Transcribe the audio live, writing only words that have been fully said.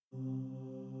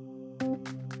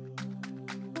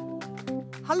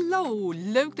Hallo,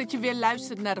 leuk dat je weer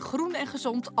luistert naar de Groen en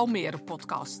Gezond Almere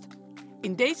podcast.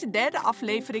 In deze derde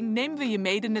aflevering nemen we je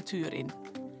mee de natuur in.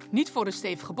 Niet voor een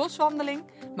stevige boswandeling,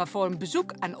 maar voor een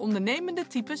bezoek aan ondernemende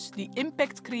types die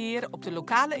impact creëren op de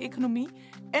lokale economie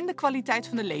en de kwaliteit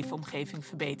van de leefomgeving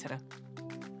verbeteren.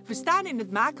 We staan in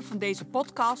het maken van deze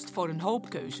podcast voor een hoop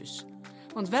keuzes.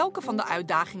 Want welke van de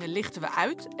uitdagingen lichten we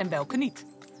uit en welke niet?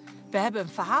 We hebben een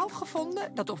verhaal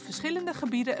gevonden dat op verschillende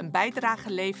gebieden een bijdrage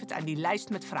levert aan die lijst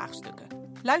met vraagstukken.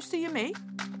 Luister je mee?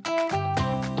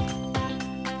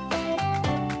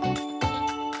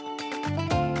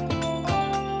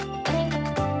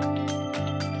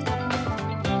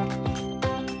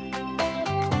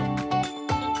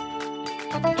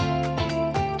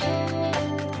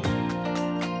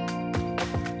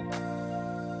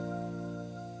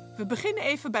 We beginnen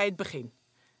even bij het begin.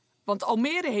 Want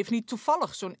Almere heeft niet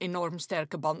toevallig zo'n enorm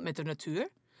sterke band met de natuur.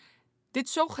 Dit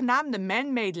zogenaamde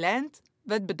man-made land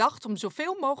werd bedacht om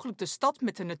zoveel mogelijk de stad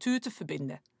met de natuur te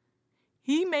verbinden.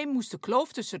 Hiermee moest de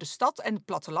kloof tussen de stad en het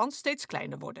platteland steeds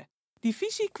kleiner worden. Die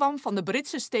visie kwam van de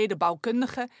Britse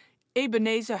stedenbouwkundige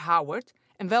Ebenezer Howard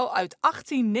en wel uit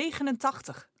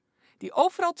 1889, die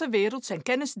overal ter wereld zijn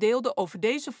kennis deelde over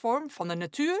deze vorm van de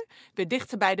natuur weer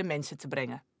dichter bij de mensen te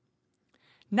brengen.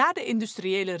 Na de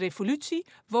industriële revolutie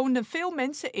woonden veel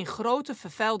mensen in grote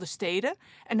vervuilde steden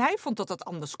en hij vond dat dat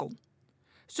anders kon.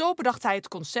 Zo bedacht hij het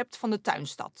concept van de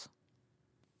tuinstad.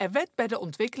 Er werd bij de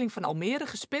ontwikkeling van Almere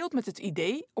gespeeld met het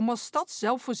idee om als stad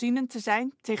zelfvoorzienend te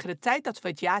zijn tegen de tijd dat we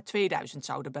het jaar 2000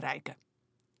 zouden bereiken.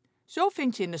 Zo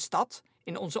vind je in de stad,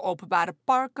 in onze openbare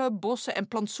parken, bossen en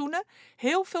plantsoenen,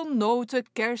 heel veel noten,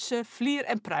 kersen, vlier-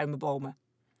 en pruimenbomen.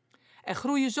 Er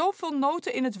groeien zoveel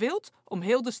noten in het wild om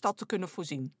heel de stad te kunnen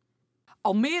voorzien.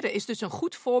 Almere is dus een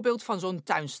goed voorbeeld van zo'n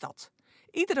tuinstad.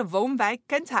 Iedere woonwijk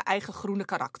kent haar eigen groene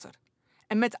karakter.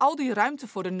 En met al die ruimte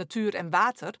voor de natuur en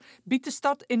water biedt de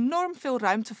stad enorm veel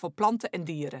ruimte voor planten en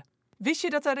dieren. Wist je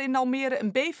dat er in Almere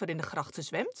een bever in de grachten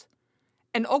zwemt?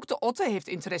 En ook de otter heeft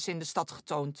interesse in de stad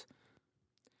getoond.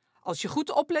 Als je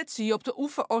goed oplet zie je op de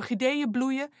oever orchideeën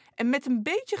bloeien en met een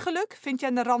beetje geluk vind je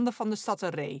aan de randen van de stad een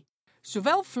ree.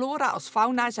 Zowel flora als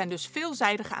fauna zijn dus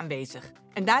veelzijdig aanwezig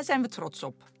en daar zijn we trots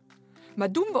op.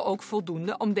 Maar doen we ook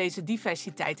voldoende om deze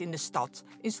diversiteit in de stad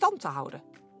in stand te houden?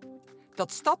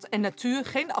 Dat stad en natuur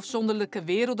geen afzonderlijke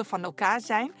werelden van elkaar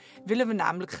zijn, willen we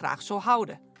namelijk graag zo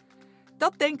houden.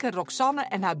 Dat denken Roxanne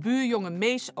en haar buurjongen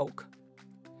Mees ook.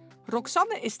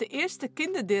 Roxanne is de eerste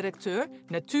kinderdirecteur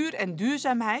Natuur en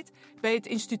Duurzaamheid bij het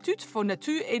Instituut voor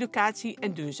Natuureducatie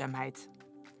en Duurzaamheid.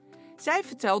 Zij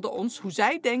vertelde ons hoe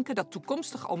zij denken dat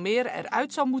toekomstig Almere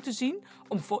eruit zou moeten zien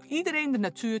om voor iedereen de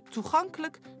natuur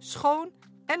toegankelijk, schoon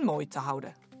en mooi te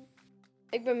houden.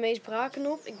 Ik ben Mees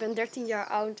Brakenhoff, ik ben 13 jaar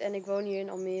oud en ik woon hier in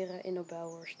Almere in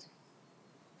Nobelhorst.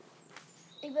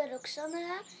 Ik ben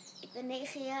Roxanne, ik ben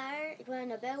 9 jaar, ik woon in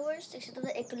Nobelhorst. Ik zit op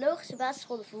de ecologische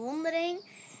basisschool De Verwondering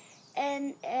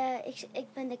en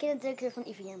ik ben de kinderdirecteur van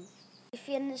IVN.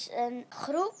 IVN is een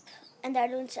groep en daar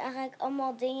doen ze eigenlijk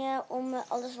allemaal dingen om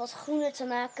alles wat groener te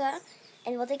maken.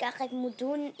 En wat ik eigenlijk moet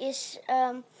doen is,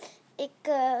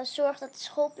 ik zorg dat de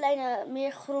schoolpleinen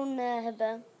meer groen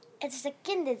hebben. Het is de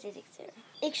kinderdirecteur.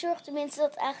 Ik zorg tenminste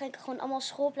dat eigenlijk gewoon allemaal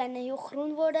schoolpleinen heel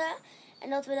groen worden. En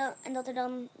dat er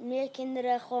dan meer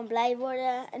kinderen gewoon blij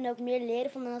worden en ook meer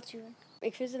leren van de natuur.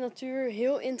 Ik vind de natuur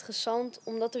heel interessant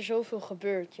omdat er zoveel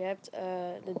gebeurt. Je hebt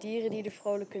de dieren die er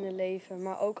vrolijk kunnen leven,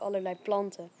 maar ook allerlei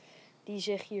planten die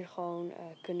zich hier gewoon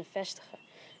kunnen vestigen.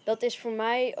 Dat is voor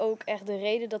mij ook echt de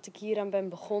reden dat ik hieraan ben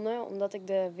begonnen. Omdat ik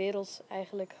de wereld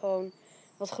eigenlijk gewoon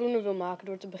wat groener wil maken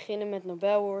door te beginnen met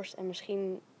Nobelhorst en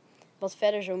misschien wat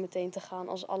verder zo meteen te gaan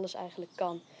als alles eigenlijk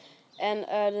kan. En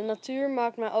de natuur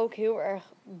maakt mij ook heel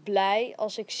erg blij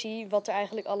als ik zie wat er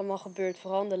eigenlijk allemaal gebeurt.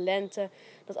 Vooral in de lente,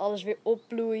 dat alles weer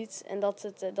opbloeit en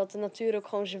dat de natuur ook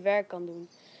gewoon zijn werk kan doen.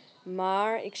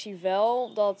 Maar ik zie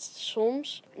wel dat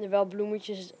soms er wel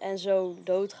bloemetjes en zo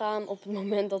doodgaan op het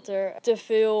moment dat er te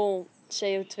veel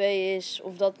CO2 is.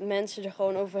 Of dat mensen er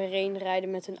gewoon overheen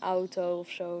rijden met hun auto of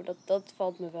zo. Dat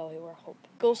valt me wel heel erg op.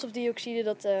 Koolstofdioxide,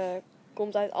 dat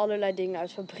komt uit allerlei dingen.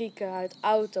 Uit fabrieken, uit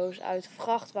auto's, uit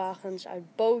vrachtwagens,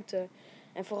 uit boten.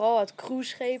 En vooral uit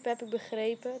cruiseschepen heb ik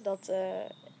begrepen. Dat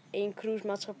één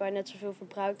cruisemaatschappij net zoveel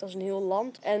verbruikt als een heel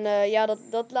land. En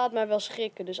dat laat mij wel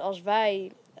schrikken. Dus als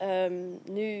wij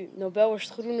nu Nobelhorst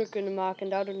groener kunnen maken en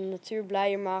daardoor de natuur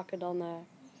blijer maken,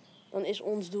 dan is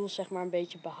ons doel zeg maar een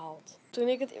beetje behaald. Toen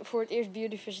ik het voor het eerst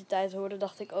biodiversiteit hoorde,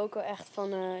 dacht ik ook wel echt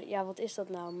van, wat is dat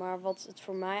nou? Maar wat het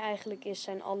voor mij eigenlijk is,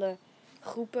 zijn alle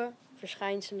groepen,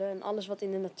 verschijnselen en alles wat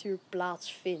in de natuur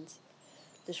plaatsvindt.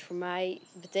 Dus voor mij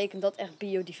betekent dat echt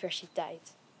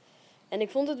biodiversiteit. En ik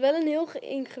vond het wel een heel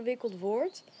ingewikkeld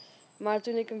woord. Maar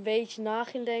toen ik een beetje na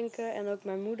ging denken en ook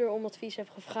mijn moeder om advies heb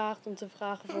gevraagd om te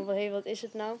vragen van wat is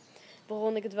het nou,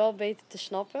 begon ik het wel beter te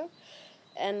snappen.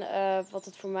 En wat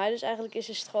het voor mij dus eigenlijk is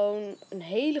het gewoon een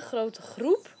hele grote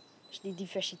groep, dus die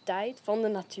diversiteit van de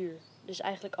natuur. Dus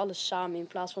eigenlijk alles samen in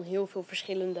plaats van heel veel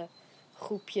verschillende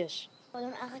groepjes. We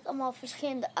doen eigenlijk allemaal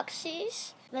verschillende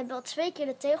acties. We hebben al 2 keer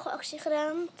de tegelactie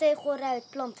gedaan. Tegel eruit,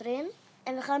 plant erin.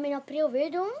 En we gaan hem in april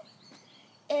weer doen.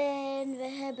 En we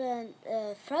hebben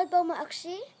de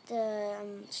fruitbomenactie, de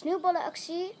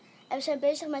sneeuwballenactie. En we zijn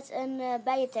bezig met een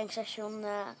bijentankstation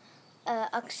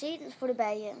actie voor de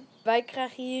bijen. Wij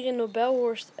krijgen hier in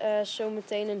Nobelhorst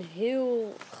zometeen een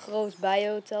heel groot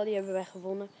bijenhotel. Die hebben wij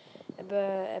gewonnen.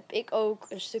 Heb ik ook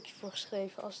een stukje voor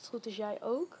geschreven, als het goed is jij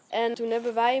ook. En toen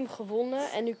hebben wij hem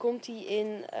gewonnen en nu komt hij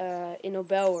in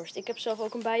Nobelhorst. Ik heb zelf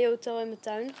ook een bijenhotel in mijn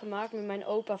tuin gemaakt met mijn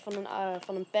opa van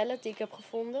een pallet die ik heb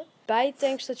gevonden.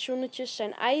 Bijtankstationnetjes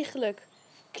zijn eigenlijk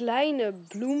kleine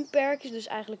bloemperkjes, dus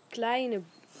eigenlijk kleine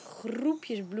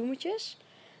groepjes bloemetjes.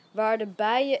 Waar de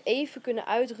bijen even kunnen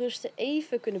uitrusten,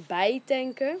 even kunnen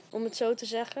bijtanken, om het zo te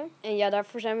zeggen. En ja,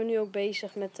 daarvoor zijn we nu ook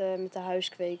bezig met de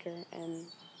huiskweker en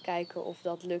kijken of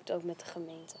dat lukt ook met de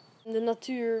gemeente. De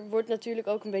natuur wordt natuurlijk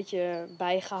ook een beetje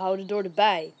bijgehouden door de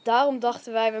bij. Daarom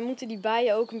dachten wij moeten die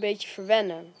bijen ook een beetje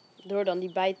verwennen. Door dan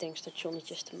die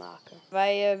bijtankstationnetjes te maken.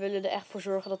 Wij willen er echt voor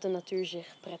zorgen dat de natuur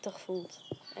zich prettig voelt.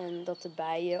 En dat de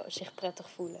bijen zich prettig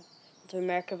voelen. Want we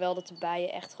merken wel dat de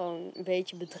bijen echt gewoon een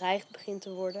beetje bedreigd begint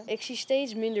te worden. Ik zie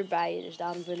steeds minder bijen, dus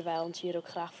daarom willen wij ons hier ook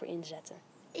graag voor inzetten.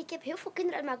 Ik heb heel veel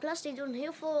kinderen uit mijn klas die doen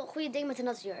heel veel goede dingen met de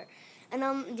natuur. En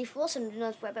dan die volwassenen doen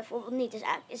dat bijvoorbeeld niet. Dus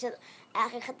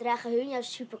eigenlijk gedragen hun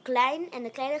juist super klein en de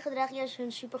kleine gedragen juist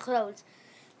hun super groot.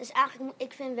 Dus eigenlijk,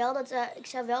 ik vind wel dat, ik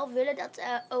zou wel willen dat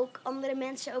ook andere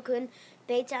mensen ook hun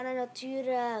beter aan de natuur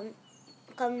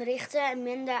kan richten en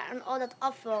minder aan al dat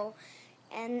afval.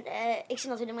 En ik zit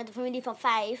natuurlijk met een familie van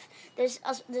 5.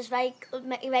 Dus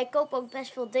wij kopen ook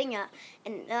best veel dingen.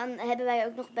 En dan hebben wij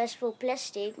ook nog best veel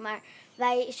plastic. Maar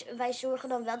wij zorgen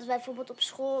dan wel dat wij bijvoorbeeld op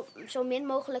school zo min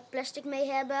mogelijk plastic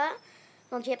mee hebben.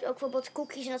 Want je hebt ook bijvoorbeeld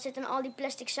koekjes en dat zit in al die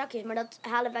plastic zakjes. Maar dat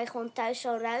halen wij gewoon thuis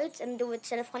zo uit en dan doen we het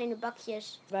zelf gewoon in de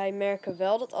bakjes. Wij merken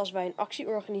wel dat als wij een actie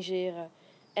organiseren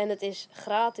en het is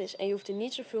gratis en je hoeft er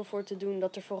niet zoveel voor te doen,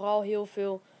 dat er vooral heel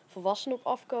veel volwassenen op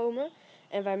afkomen.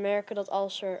 En wij merken dat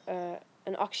als er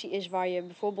een actie is waar je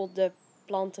bijvoorbeeld de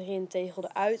plant erin, tegel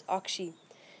eruit actie.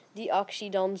 Die actie,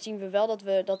 dan zien we wel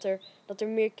dat er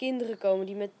meer kinderen komen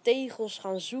die met tegels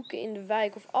gaan zoeken in de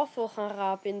wijk of afval gaan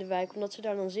rapen in de wijk, omdat ze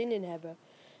daar dan zin in hebben.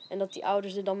 En dat die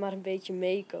ouders er dan maar een beetje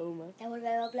meekomen. Daar worden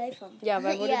wij wel blij van. Ja,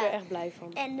 wij worden er echt blij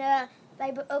van. En wij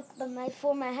hebben ook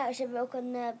voor mijn huis hebben we ook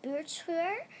een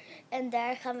buurtscheur. En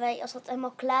daar gaan wij, als dat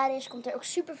helemaal klaar is, komt er ook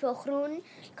superveel groen.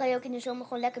 Dan kan je ook in de zomer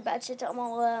gewoon lekker buiten zitten,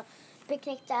 allemaal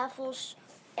picknicktafels.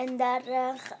 En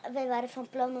wij waren van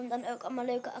plan om dan ook allemaal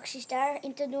leuke acties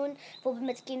daarin te doen. Bijvoorbeeld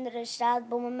met kinderen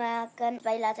straatbommen maken.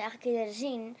 Wij laten eigenlijk kinderen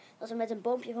zien dat we met een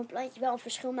boompje of een plantje wel een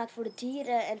verschil maken voor de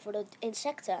dieren en voor de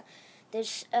insecten.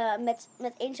 Dus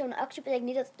met één zo'n actie betekent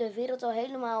niet dat de wereld al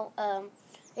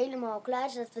helemaal klaar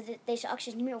is. Dat we deze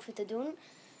acties niet meer hoeven te doen.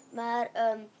 Maar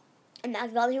het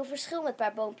maakt wel een heel verschil met een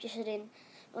paar boompjes erin.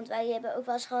 Want wij hebben ook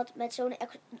wel eens gehad met zo'n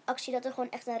actie dat er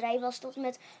gewoon echt een rij was tot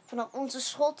met vanaf onze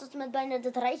school tot met bijna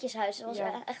het rijtjeshuis. Dat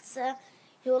was echt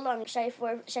heel lang. Ik stel je voor,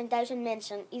 er zijn 1000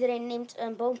 mensen. Iedereen neemt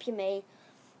een boompje mee.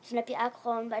 Dus dan heb je eigenlijk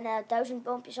gewoon bijna 1000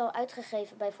 boompjes al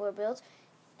uitgegeven bijvoorbeeld.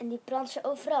 En die planten ze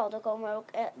overal.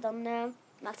 Dan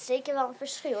maakt het zeker wel een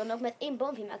verschil. En ook met één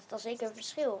boompje maakt het al zeker een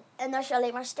verschil. En als je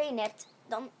alleen maar steen hebt,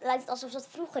 dan lijkt het alsof het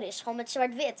vroeger is. Gewoon met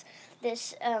zwart-wit.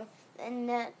 Dus,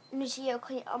 nu zie je ook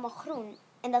allemaal groen.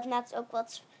 En dat maakt ook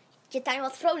je tuin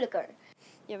wat vrolijker.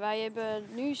 Ja, wij hebben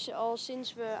nu al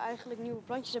sinds we eigenlijk nieuwe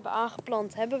plantjes hebben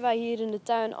aangeplant, hebben wij hier in de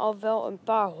tuin al wel een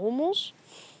paar hommels.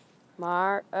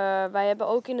 Maar wij hebben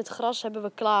ook in het gras hebben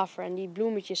we klaver. En die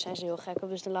bloemetjes zijn ze heel gek op,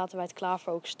 dus dan laten wij het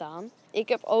klaver ook staan. Ik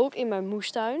heb ook in mijn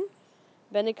moestuin,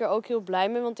 ben ik er ook heel blij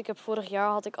mee, want vorig jaar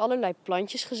had ik allerlei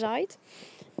plantjes gezaaid.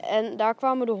 En daar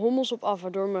kwamen de hommels op af,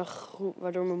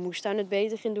 waardoor mijn moestuin het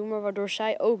beter ging doen, maar waardoor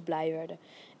zij ook blij werden.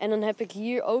 En dan heb ik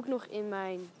hier ook nog in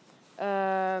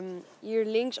hier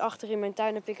links achter in mijn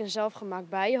tuin heb ik een zelfgemaakt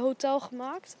bijenhotel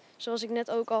gemaakt. Zoals ik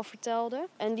net ook al vertelde.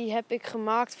 En die heb ik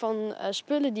gemaakt van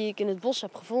spullen die ik in het bos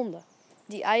heb gevonden.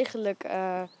 Die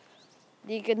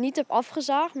ik het niet heb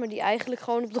afgezaagd, maar die eigenlijk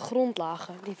gewoon op de grond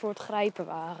lagen. Die voor het grijpen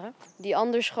waren. Die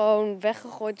anders gewoon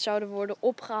weggegooid zouden worden,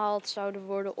 opgehaald zouden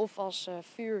worden. Of als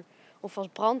vuur of als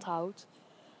brandhout.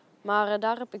 Maar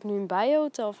daar heb ik nu een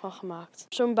bijenhotel van gemaakt.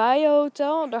 Zo'n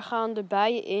bijenhotel, daar gaan de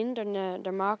bijen in.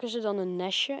 Daar maken ze dan een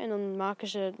nestje. En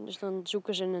dan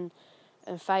zoeken ze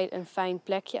een fijn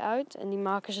plekje uit. En die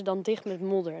maken ze dan dicht met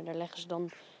modder. En daar leggen ze dan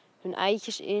hun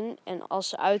eitjes in. En als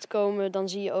ze uitkomen, dan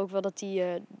zie je ook wel dat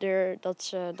de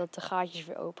gaatjes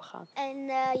weer open gaan. En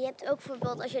je hebt ook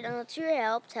bijvoorbeeld, als je de natuur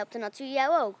helpt de natuur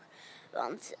jou ook.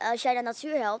 Want als jij de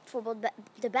natuur helpt, bijvoorbeeld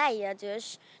de bijen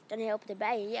dus, dan helpen de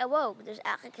bijen jou ook. Dus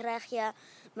eigenlijk krijg je,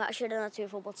 maar als je de natuur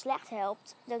bijvoorbeeld slecht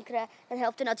helpt, dan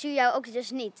helpt de natuur jou ook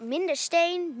dus niet. Minder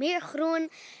steen, meer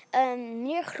groen,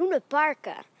 meer groene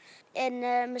parken.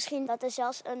 En misschien dat er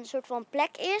zelfs een soort van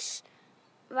plek is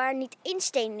waar niet één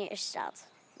steen neer staat.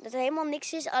 Dat er helemaal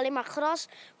niks is, alleen maar gras.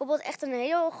 Bijvoorbeeld echt een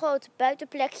heel groot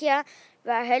buitenplekje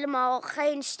waar helemaal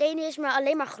geen steen is, maar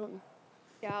alleen maar groen.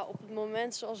 Ja, op het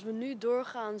moment zoals we nu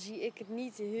doorgaan, zie ik het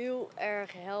niet heel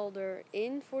erg helder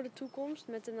in voor de toekomst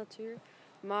met de natuur.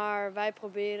 Maar wij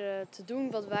proberen te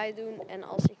doen wat wij doen. En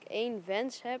als ik één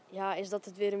wens heb, is dat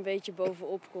het weer een beetje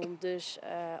bovenop komt. Dus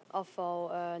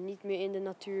afval niet meer in de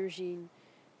natuur zien.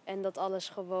 En dat alles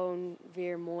gewoon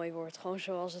weer mooi wordt. Gewoon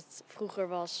zoals het vroeger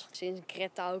was. Sinds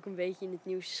Greta ook een beetje in het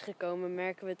nieuws is gekomen,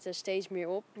 merken we het steeds meer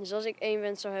op. Dus als ik één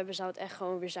wens zou hebben, zou het echt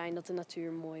gewoon weer zijn dat de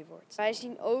natuur mooi wordt. Wij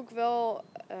zien ook wel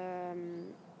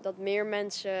dat meer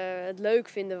mensen het leuk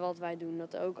vinden wat wij doen.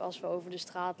 Dat ook als we over de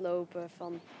straat lopen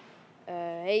van...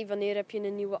 wanneer heb je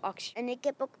een nieuwe actie? En ik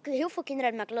heb ook heel veel kinderen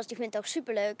uit mijn klas, die vinden het ook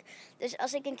superleuk. Dus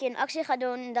als ik een keer een actie ga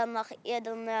doen, dan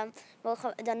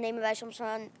nemen wij soms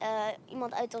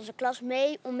iemand uit onze klas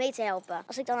mee om mee te helpen.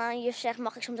 Als ik dan aan een juf zeg,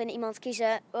 mag ik soms iemand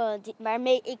kiezen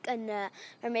waarmee ik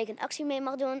een actie mee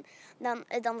mag doen.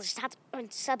 Dan staat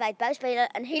bij het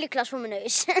buisspelen een hele klas voor mijn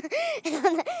neus.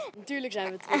 Natuurlijk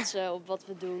zijn we trots op wat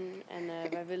we doen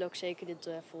en wij willen ook zeker dit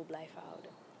vol blijven houden.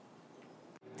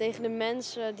 Tegen de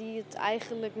mensen die het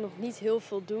eigenlijk nog niet heel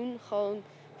veel doen, gewoon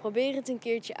probeer het een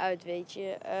keertje uit, weet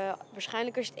je.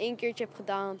 Waarschijnlijk als je het 1 keertje hebt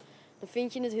gedaan, dan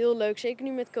vind je het heel leuk. Zeker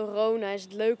nu met corona is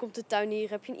het leuk om te tuinieren.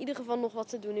 Heb je in ieder geval nog wat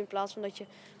te doen in plaats van dat je op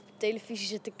televisie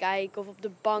zit te kijken of op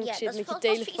de bank zit met je telefoon. Ja,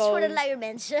 dat is iets voor de luie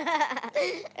mensen.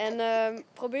 En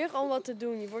probeer gewoon wat te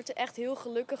doen. Je wordt er echt heel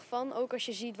gelukkig van. Ook als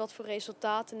je ziet wat voor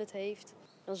resultaten het heeft,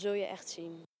 dan zul je echt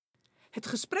zien. Het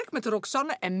gesprek met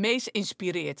Roxanne en Mees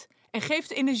inspireert en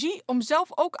geeft energie om zelf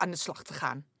ook aan de slag te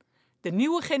gaan. De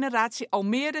nieuwe generatie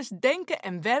Almeres denken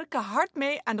en werken hard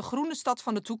mee aan de groene stad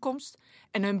van de toekomst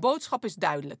en hun boodschap is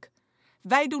duidelijk.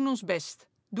 Wij doen ons best.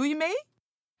 Doe je mee?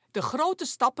 De grote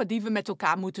stappen die we met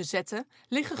elkaar moeten zetten,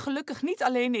 liggen gelukkig niet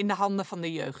alleen in de handen van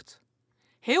de jeugd.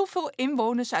 Heel veel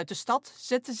inwoners uit de stad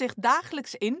zetten zich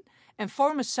dagelijks in en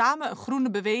vormen samen een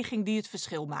groene beweging die het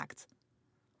verschil maakt.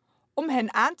 Om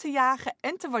hen aan te jagen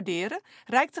en te waarderen,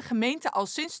 reikt de gemeente al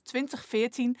sinds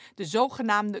 2014 de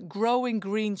zogenaamde Growing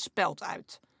Green speld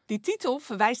uit. Die titel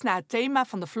verwijst naar het thema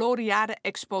van de Floriade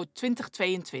Expo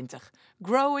 2022,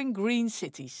 Growing Green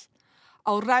Cities.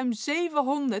 Al ruim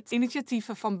 700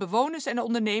 initiatieven van bewoners en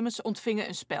ondernemers ontvingen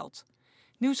een speld.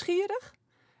 Nieuwsgierig?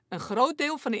 Een groot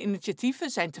deel van de initiatieven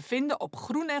zijn te vinden op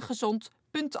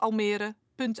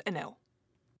groenengezond.almere.nl.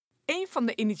 Een van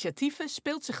de initiatieven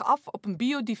speelt zich af op een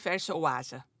biodiverse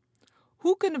oase.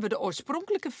 Hoe kunnen we de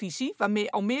oorspronkelijke visie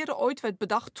waarmee Almere ooit werd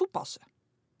bedacht toepassen?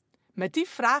 Met die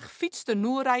vraag fietsten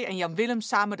Noorij en Jan Willem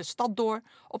samen de stad door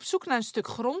op zoek naar een stuk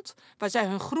grond waar zij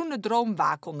hun groene droom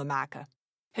waar konden maken.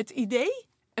 Het idee?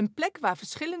 Een plek waar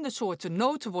verschillende soorten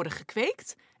noten worden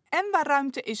gekweekt en waar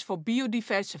ruimte is voor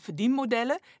biodiverse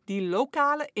verdienmodellen die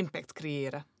lokale impact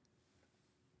creëren.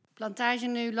 Plantage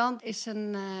Nieuwland is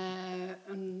een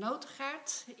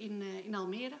notengaard in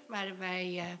Almere, waar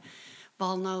wij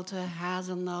walnoten,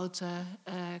 hazelnoten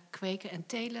kweken en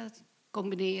telen.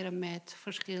 Combineren met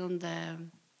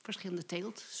verschillende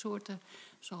teeltsoorten,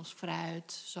 zoals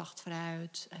fruit, zacht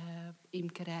fruit,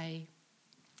 imkerij,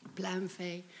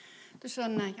 pluimvee. Dus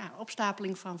een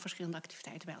opstapeling van verschillende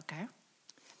activiteiten bij elkaar.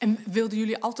 En wilden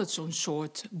jullie altijd zo'n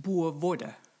soort boer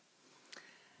worden?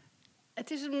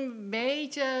 Het is een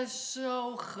beetje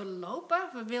zo gelopen.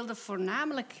 We wilden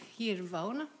voornamelijk hier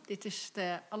wonen. Dit is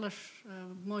het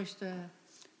allermooiste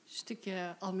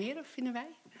stukje Almere, vinden wij.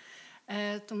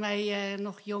 Toen wij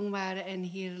nog jong waren en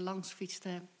hier langs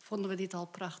fietsten, vonden we dit al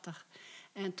prachtig.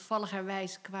 En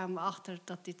toevalligerwijs kwamen we achter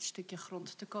dat dit stukje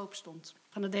grond te koop stond.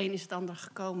 Van de een is het ander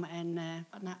gekomen en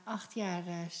na 8 jaar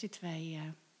zitten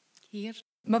wij hier.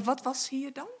 Maar wat was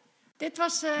hier dan? Dit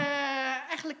was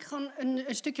eigenlijk gewoon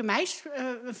een stukje mais,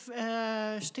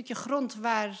 een stukje grond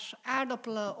waar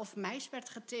aardappelen of mais werd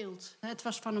geteeld. Het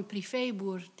was van een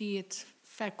privéboer die het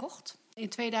verkocht. In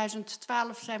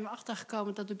 2012 zijn we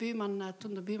achtergekomen dat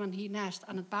toen de buurman hiernaast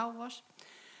aan het bouwen was,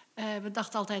 We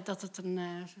dachten altijd dat het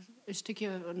een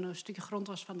stukje grond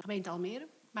was van de gemeente Almere.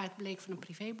 Maar het bleek van een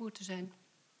privébooer te zijn.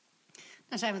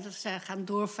 Dan zijn we dus gaan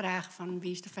doorvragen van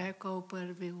wie is de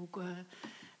verkoper,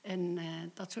 en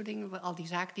dat soort dingen. Al die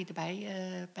zaken die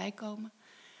erbij bij komen.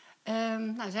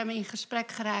 Zijn we in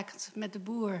gesprek geraakt met de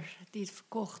boer die het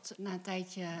verkocht. Na een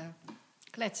tijdje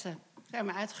kletsen zijn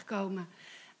we uitgekomen.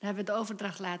 Dan hebben we de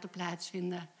overdracht laten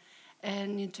plaatsvinden.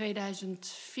 En in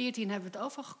 2014 hebben we het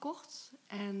overgekocht.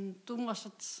 En toen was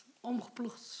het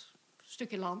omgeploegd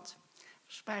stukje land.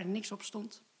 Waar er niks op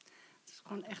stond. Het is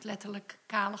gewoon echt letterlijk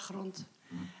kale grond.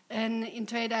 En in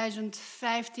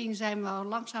 2015 zijn we al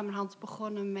langzamerhand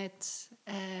begonnen met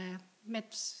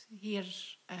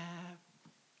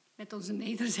onze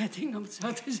nederzetting, om het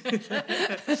zo te zeggen.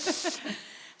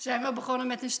 Zijn we begonnen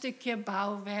met een stukje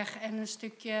bouwweg en een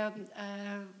stukje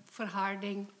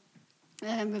verharding.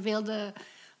 En we wilden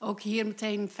ook hier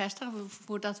meteen vestigen.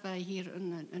 Voordat wij hier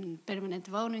een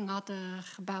permanente woning hadden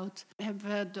gebouwd, hebben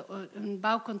we een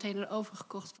bouwcontainer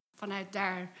overgekocht. Vanuit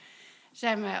daar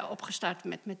zijn we opgestart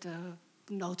met de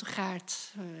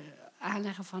notengaard,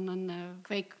 aanleggen van een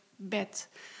kweekbed.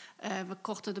 We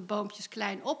kochten de boompjes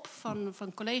klein op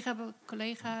van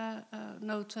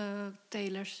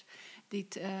collega-notentelers. Die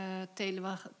telen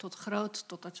we tot groot,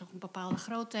 totdat ze een bepaalde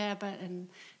grootte hebben.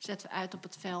 En zetten we uit op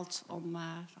het veld om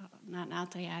na een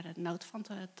aantal jaren noten van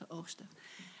te oogsten.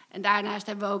 En daarnaast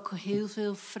hebben we ook heel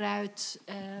veel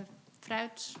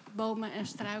fruitbomen en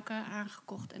struiken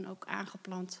aangekocht en ook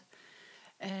aangeplant.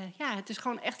 Het is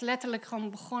gewoon echt letterlijk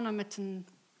gewoon begonnen met een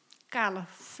kale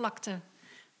vlakte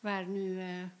waar nu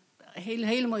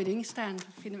hele mooie dingen staan,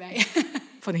 vinden wij.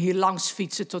 Van hier langs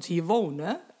fietsen tot hier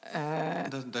wonen.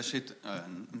 Daar zit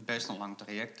best een lang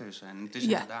traject tussen. En het is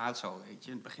inderdaad zo, weet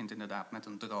je. Het begint inderdaad met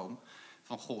een droom.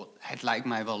 Van, goh, het lijkt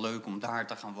mij wel leuk om daar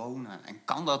te gaan wonen. En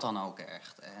kan dat dan ook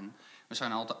echt? En we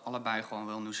zijn allebei gewoon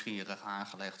wel nieuwsgierig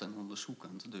aangelegd en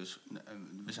onderzoekend. Dus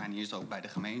we zijn eerst ook bij de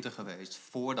gemeente geweest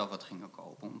voordat we het gingen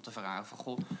kopen. Om te vragen van,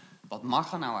 goh, wat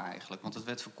mag er nou eigenlijk? Want het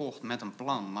werd verkocht met een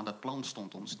plan, maar dat plan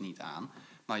stond ons niet aan.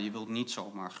 Maar je wilt niet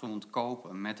zomaar grond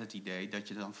kopen met het idee dat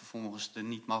je dan vervolgens er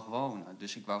niet mag wonen.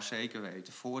 Dus ik wou zeker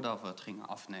weten, voordat we het gingen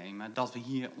afnemen, dat we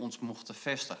hier ons mochten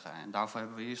vestigen. En daarvoor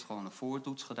hebben we eerst gewoon een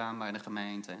voortoets gedaan bij de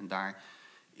gemeente. En daar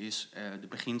is de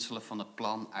beginselen van het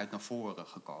plan uit naar voren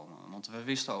gekomen. Want we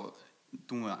wisten al,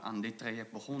 toen we aan dit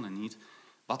traject begonnen, niet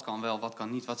wat kan wel, wat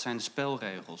kan niet. Wat zijn de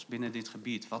spelregels binnen dit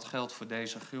gebied? Wat geldt voor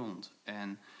deze grond?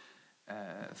 En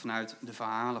vanuit de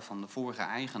verhalen van de vorige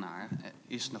eigenaar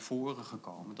is naar voren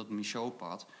gekomen dat het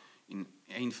Michaud-pad in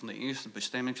een van de eerste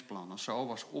bestemmingsplannen zo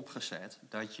was opgezet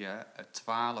dat je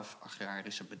 12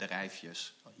 agrarische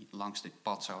bedrijfjes langs dit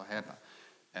pad zou hebben.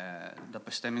 Dat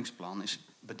bestemmingsplan is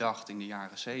bedacht in de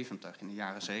jaren 70. In de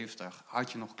jaren 70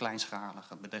 had je nog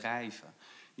kleinschalige bedrijven.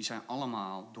 Die zijn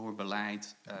allemaal door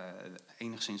beleid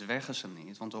enigszins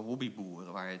weggesaneerd. Want de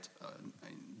hobbyboeren waar je het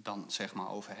dan zeg maar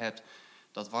over hebt,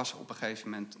 dat was op een gegeven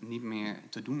moment niet meer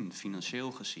te doen,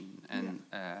 financieel gezien. En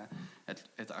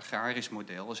het agrarisch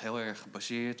model is heel erg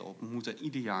gebaseerd op, we moeten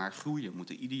ieder jaar groeien, we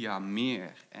moeten ieder jaar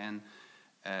meer. En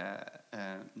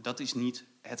dat is niet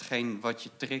hetgeen wat je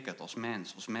triggert als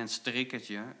mens. Als mens triggert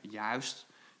je juist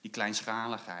die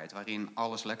kleinschaligheid, waarin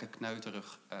alles lekker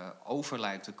kneuterig over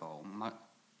lijkt te komen. Maar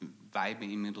wij hebben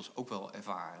inmiddels ook wel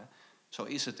ervaren, zo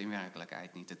is het in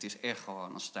werkelijkheid niet. Het is echt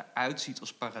gewoon, als het eruit ziet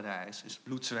als paradijs, is het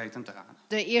bloed, zweet en tranen.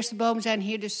 De eerste bomen zijn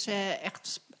hier dus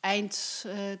echt eind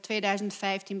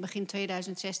 2015, begin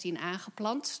 2016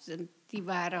 aangeplant. Die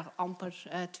waren amper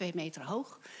 2 meter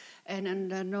hoog. En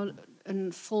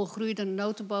een volgroeide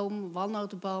notenboom,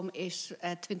 walnotenboom, is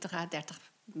 20 à 30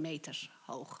 meter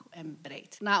hoog en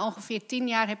breed. Na ongeveer 10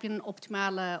 jaar heb je een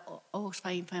optimale oogst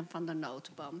van de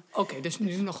notenboom. Oké, dus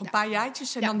nu nog een paar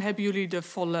jaartjes en dan hebben jullie de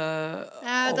volle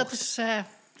oogst.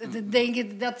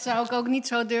 Dat zou ik ook niet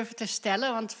zo durven te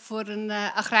stellen. Want voor een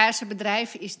agrarische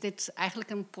bedrijf is dit eigenlijk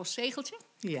een postzegeltje.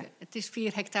 Ja. Het is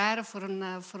 4 hectare.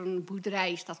 Voor een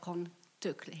boerderij is dat gewoon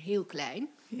heel klein.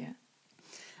 Ja.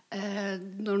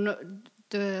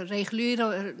 De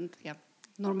reguliere,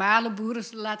 normale boeren,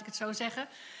 laat ik het zo zeggen,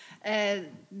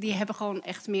 die hebben gewoon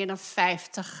echt meer dan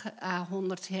 50 à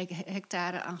 100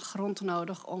 hectare aan grond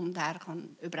nodig om daar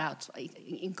gewoon überhaupt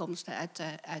inkomsten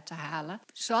uit te halen.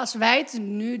 Zoals wij het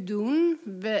nu doen,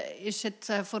 is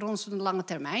het voor ons een lange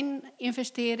termijn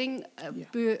investering.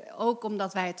 Ook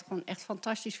omdat wij het gewoon echt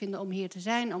fantastisch vinden om hier te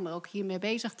zijn, om ook hiermee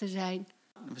bezig te zijn.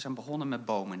 We zijn begonnen met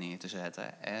bomen neer te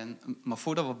zetten. Maar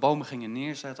voordat we bomen gingen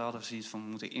neerzetten, hadden we zoiets van, we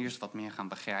moeten eerst wat meer gaan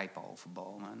begrijpen over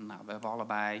bomen. Nou, we hebben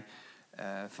allebei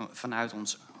vanuit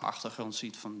ons achtergrond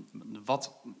ziet van,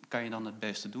 wat kan je dan het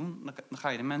beste doen? Dan ga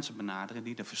je de mensen benaderen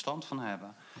die er verstand van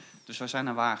hebben. Dus wij zijn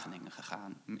naar Wageningen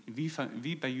gegaan.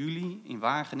 Wie bij jullie in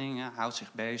Wageningen houdt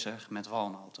zich bezig met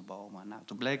walnotenbomen? Nou,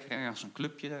 toen bleek er ergens een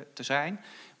clubje te zijn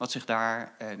wat zich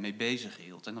daar mee bezig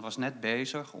hield. En dat was net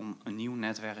bezig om een nieuw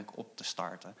netwerk op te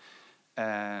starten.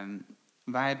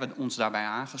 Wij hebben ons daarbij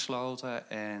aangesloten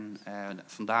en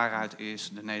van daaruit is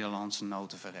de Nederlandse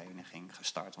Notenvereniging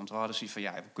gestart. Want we hadden zoiets van,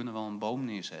 we kunnen wel een boom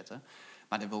neerzetten,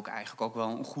 maar dan wil ik eigenlijk ook wel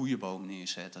een goede boom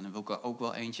neerzetten. En dan wil ik ook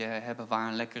wel eentje hebben waar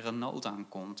een lekkere noot aan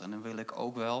komt. En dan wil ik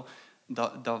ook wel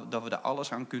dat we er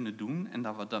alles aan kunnen doen en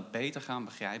dat we dat beter gaan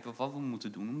begrijpen wat we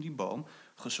moeten doen om die boom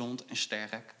gezond en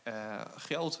sterk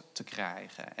groot te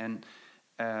krijgen. En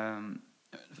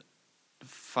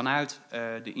vanuit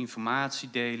de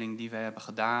informatiedeling die we hebben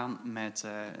gedaan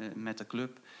met de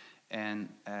club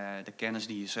en de kennis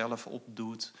die je zelf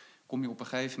opdoet, kom je op een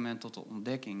gegeven moment tot de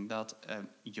ontdekking dat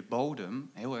je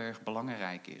bodem heel erg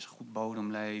belangrijk is. Goed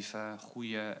bodemleven,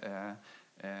 goede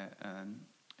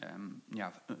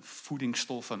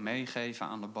voedingsstoffen meegeven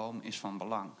aan de boom is van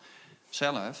belang.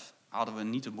 Zelf hadden we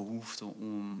niet de behoefte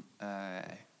om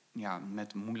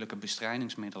met moeilijke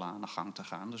bestrijdingsmiddelen aan de gang te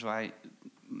gaan. Dus wij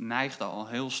neigden al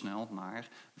heel snel naar,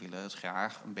 willen het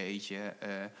graag een beetje,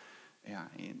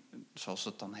 zoals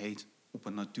het dan heet, op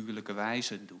een natuurlijke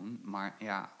wijze doen. Maar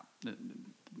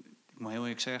ik moet heel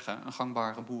eerlijk zeggen, een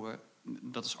gangbare boer,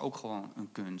 dat is ook gewoon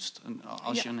een kunst.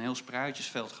 Als je een heel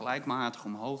spruitjesveld gelijkmatig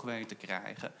omhoog weet te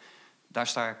krijgen, daar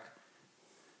sta ik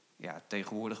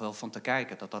tegenwoordig wel van te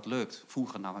kijken dat dat lukt.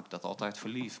 Vroeger nam ik dat altijd voor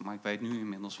lief, maar ik weet nu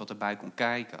inmiddels wat erbij kon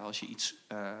kijken. Als je iets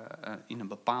in een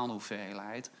bepaalde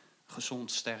hoeveelheid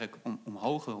gezond sterk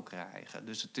omhoog wil krijgen.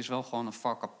 Dus het is wel gewoon een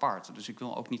vak apart. Dus ik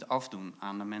wil ook niet afdoen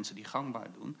aan de mensen die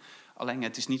gangbaar doen. Alleen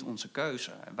het is niet onze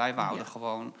keuze. Wij wouden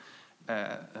gewoon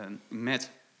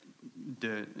met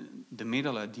de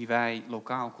middelen die wij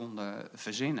lokaal konden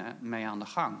verzinnen mee aan de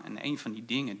gang. En een van die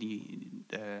dingen die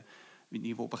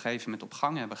we op een gegeven moment op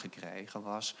gang hebben gekregen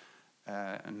was,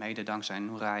 mede dankzij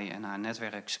Noorij en haar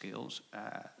netwerkskills,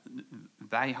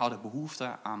 wij hadden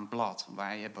behoefte aan blad.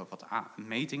 Wij hebben wat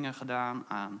metingen gedaan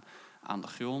aan de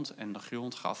grond. En de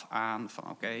grond gaf aan van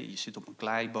oké, je zit op een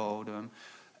kleibodem.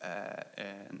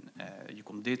 Je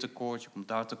komt dit tekort, je komt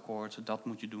dat tekort. Dat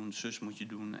moet je doen, zus moet je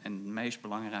doen. En de meest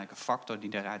belangrijke factor die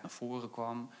daaruit naar voren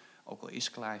kwam, ook al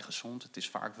is klei gezond, het is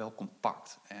vaak wel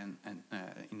compact. En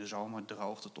in de zomer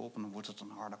droogt het op en dan wordt het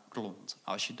een harde klont.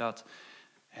 Als je dat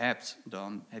hebt,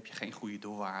 dan heb je geen goede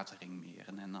doorwatering meer.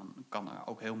 En dan kan er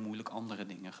ook heel moeilijk andere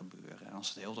dingen gebeuren. En als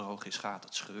het heel droog is, gaat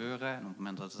het scheuren. En op het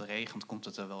moment dat het regent, komt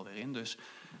het er wel weer in. Dus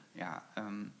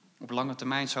op lange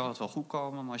termijn zou het wel goed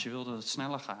komen. Maar als je wil dat het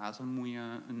sneller gaat, dan moet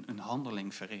je een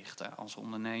handeling verrichten. Als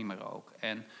ondernemer ook.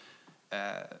 En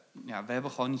we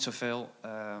hebben gewoon niet zoveel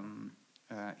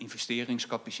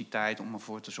investeringscapaciteit om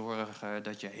ervoor te zorgen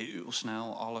dat je heel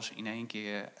snel alles in één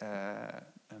keer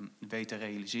weet te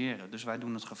realiseren. Dus wij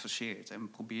doen het gefaseerd en we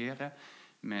proberen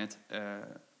met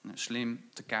slim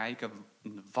te kijken,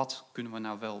 wat kunnen we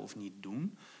nou wel of niet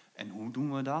doen en hoe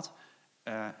doen we dat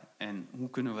en hoe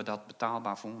kunnen we dat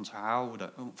betaalbaar voor ons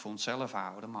houden, voor onszelf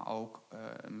houden, maar ook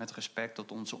met respect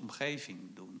tot onze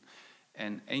omgeving doen.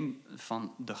 En een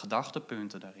van de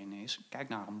gedachtepunten daarin is, kijk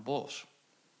naar een bos.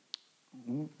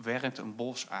 Hoe werkt een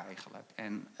bos eigenlijk?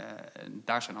 En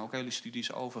daar zijn ook hele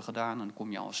studies over gedaan. En dan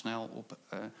kom je al snel op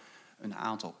een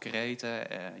aantal kreten.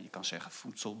 Je kan zeggen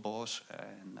voedselbos.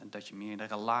 En dat je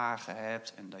meerdere lagen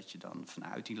hebt. En dat je dan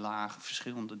vanuit die lagen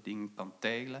verschillende dingen kan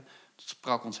telen. Dat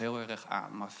sprak ons heel erg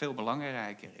aan. Maar veel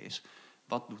belangrijker is,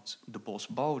 wat doet de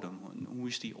bosbodem? Hoe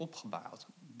is die opgebouwd?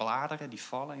 Bladeren die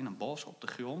vallen in een bos op de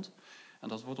grond. En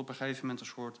dat wordt op een gegeven moment een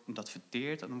soort, dat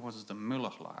verteert en dan wordt het een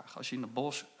mulliglaag. Als je in het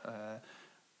bos,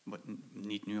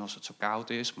 niet nu als het zo koud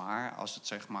is, maar als het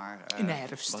zeg maar in de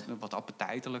herfst wat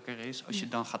appetijtelijker is. Als je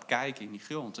dan gaat kijken in die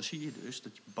grond, dan zie je dus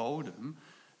dat je bodem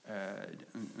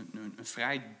een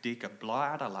vrij dikke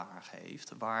bladerlaag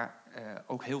heeft, waar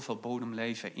ook heel veel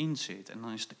bodemleven in zit. En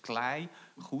dan is de klei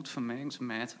goed vermengd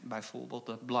met bijvoorbeeld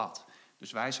het blad.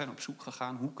 Dus wij zijn op zoek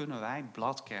gegaan, hoe kunnen wij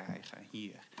blad krijgen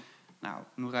hier? Nou,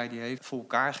 Noorij die heeft voor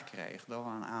elkaar gekregen dat we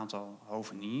een aantal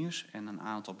hoveniers en een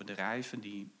aantal bedrijven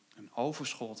die een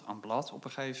overschot aan blad op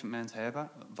een gegeven moment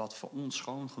hebben, wat voor ons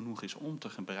schoon genoeg is om te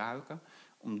gebruiken,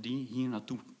 om die hier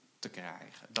naartoe te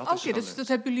krijgen. Oké, dus dat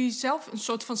hebben jullie zelf een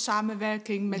soort van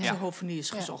samenwerking met de hoveniers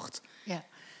gezocht. Ja.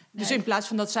 Dus in plaats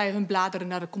van dat zij hun bladeren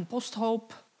naar de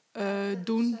composthoop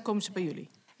doen, komen ze bij jullie.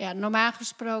 Ja, normaal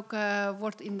gesproken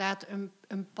wordt inderdaad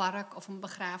een park of een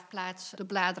begraafplaats de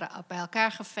bladeren bij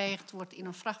elkaar geveegd, wordt in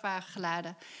een vrachtwagen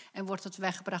geladen en wordt het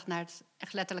weggebracht naar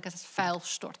echt letterlijk het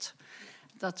vuilstort.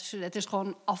 Het is gewoon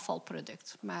een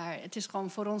afvalproduct. Maar het is gewoon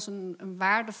voor ons een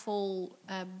waardevol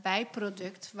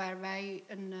bijproduct waar wij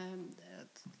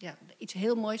iets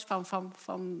heel moois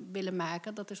van willen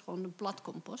maken. Dat is gewoon de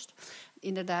bladcompost.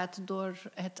 Inderdaad, door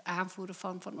het aanvoeren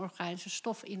van organische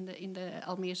stof in de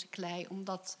Almeerse klei, om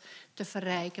dat te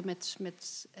verrijken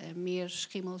met meer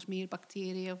schimmels, meer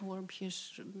bacteriën,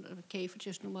 wormpjes,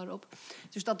 kevertjes, noem maar op.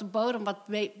 Dus dat de bodem wat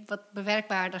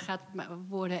bewerkbaarder gaat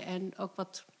worden en ook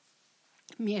wat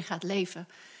meer gaat leven.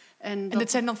 En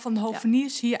dat zijn dan van de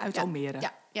hoveniers hier uit Almere?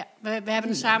 Ja. We hebben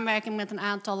een samenwerking met een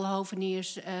aantal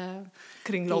hoveniers.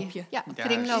 Kringloopje.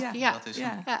 Kringloopje, ja. Dat is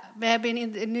We hebben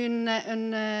nu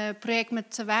een project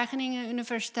met de Wageningen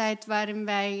Universiteit, waarin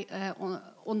wij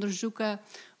onderzoeken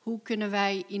hoe kunnen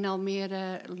wij in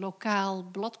Almere lokaal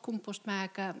bladcompost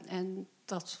maken. En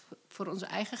dat voor onze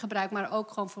eigen gebruik, maar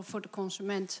ook gewoon voor de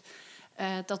consument.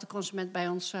 Dat de consument bij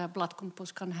ons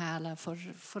bladcompost kan halen voor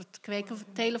het kweken of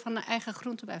telen van hun eigen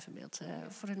groenten bijvoorbeeld.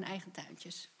 Voor hun eigen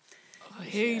tuintjes.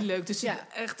 Heel leuk. Dus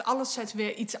echt alles zet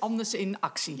weer iets anders in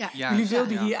actie. Ja. Jullie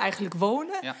wilden hier eigenlijk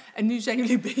wonen. Ja. En nu zijn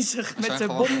jullie bezig met de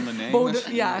ondernemers.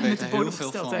 We weten met de heel veel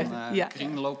bodemgesteldheid. van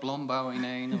kringlooplandbouw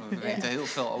ineen. We weten heel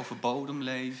veel over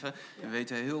bodemleven. We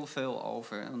weten heel veel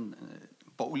over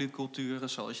polyculturen,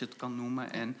 zoals je het kan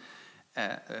noemen. En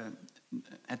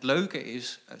het leuke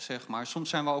is, zeg maar, soms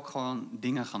zijn we ook gewoon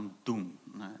dingen gaan doen.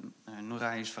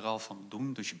 Noorij is vooral van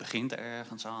doen, dus je begint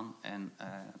ergens aan. En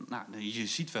je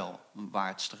ziet wel waar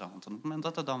het strandt. En op het moment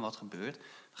dat er dan wat gebeurt,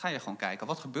 ga je gewoon kijken,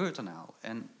 wat gebeurt er nou?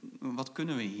 En wat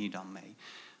kunnen we hier dan mee?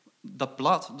 Dat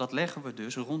blad, dat leggen we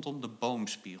dus rondom de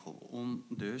boomspiegel. Om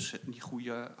dus die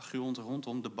goede grond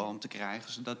rondom de boom te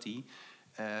krijgen, zodat die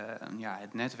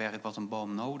het netwerk wat een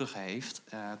boom nodig heeft,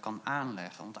 kan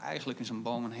aanleggen. Want eigenlijk is een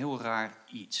boom een heel raar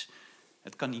iets.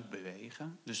 Het kan niet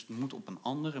bewegen, dus het moet op een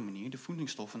andere manier de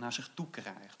voedingsstoffen naar zich toe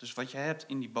krijgen. Dus wat je hebt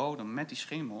in die bodem met die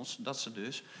schimmels, dat ze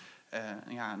dus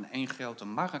een grote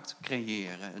markt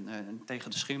creëren.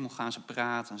 Tegen de schimmel gaan ze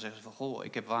praten en zeggen van, goh,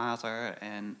 ik heb water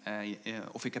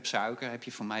of ik heb suiker, heb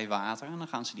je voor mij water? En dan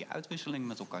gaan ze die uitwisseling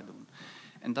met elkaar doen.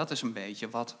 En dat is een beetje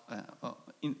wat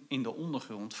in de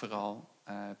ondergrond vooral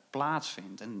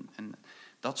plaatsvindt. En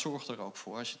dat zorgt er ook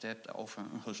voor, als je het hebt over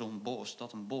een gezond bos,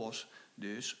 dat een bos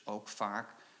dus ook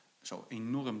vaak zo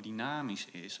enorm dynamisch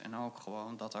is. En ook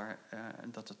gewoon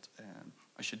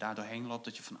als je daar doorheen loopt,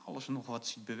 dat je van alles en nog wat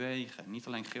ziet bewegen. Niet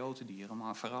alleen grote dieren,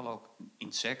 maar vooral ook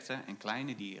insecten en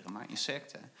kleine dieren. Maar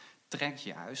insecten trekt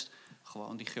juist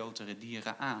gewoon die grotere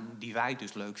dieren aan, die wij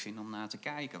dus leuk vinden om naar te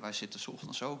kijken. Wij zitten 's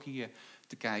ochtends ook hier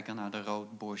te kijken naar de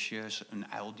roodbosjes,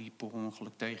 een uil die per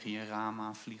ongeluk tegen je raam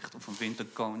aanvliegt, of een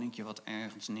winterkoninkje wat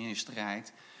ergens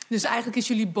neerstrijkt. Dus eigenlijk is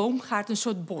jullie boomgaard een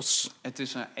soort bos? Het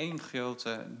is één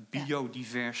grote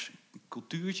biodivers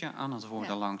cultuurtje aan het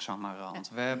worden langzamerhand.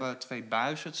 We hebben 2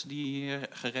 buizerds die hier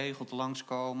geregeld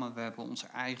langskomen. We hebben onze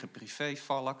eigen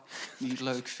privévalk die het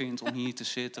leuk vindt om hier te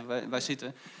zitten. Wij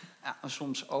zitten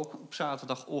soms ook op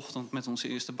zaterdagochtend met ons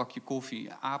eerste bakje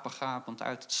koffie apengapend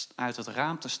uit het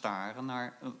raam te staren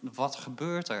naar wat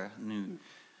gebeurt er nu.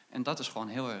 En dat is gewoon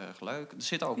heel erg leuk. Er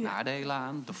zitten ook nadelen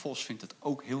aan. De vos vindt het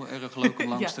ook heel erg leuk om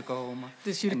langs te komen.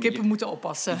 Dus jullie kippen moeten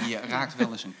oppassen. Je raakt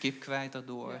wel eens een kip kwijt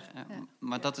daardoor.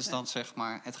 Maar dat is dan zeg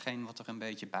maar hetgeen wat er een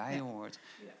beetje bij hoort.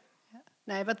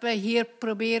 Nee, wat wij hier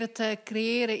proberen te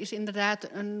creëren is inderdaad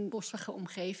een bossige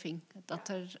omgeving. Dat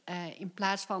er in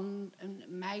plaats van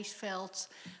een maïsveld,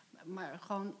 maar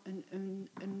gewoon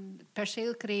een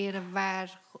perceel creëren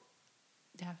waar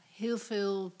heel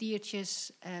veel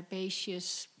diertjes,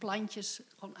 beestjes, plantjes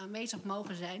gewoon aanwezig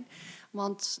mogen zijn.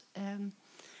 Want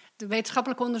de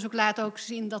wetenschappelijk onderzoek laat ook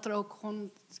zien dat er ook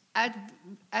gewoon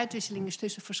uitwisseling is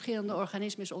tussen verschillende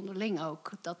organismen onderling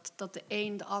ook. Dat de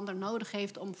een de ander nodig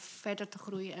heeft om verder te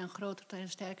groeien en groter en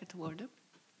sterker te worden.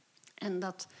 En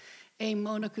dat één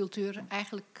monocultuur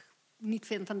eigenlijk niet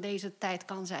vindt van deze tijd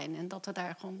kan zijn. En dat we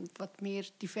daar gewoon wat meer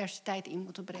diversiteit in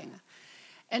moeten brengen.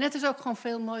 En het is ook gewoon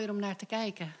veel mooier om naar te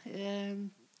kijken.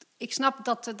 Ik snap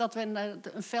dat we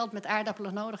een veld met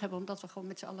aardappelen nodig hebben, omdat we gewoon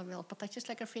met z'n allen wel patatjes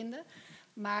lekker vinden.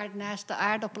 Maar naast de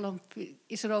aardappelen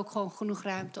is er ook gewoon genoeg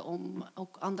ruimte om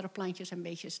ook andere plantjes en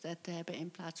beestjes te hebben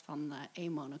in plaats van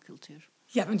één monocultuur.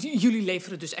 Ja, want jullie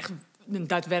leveren dus echt een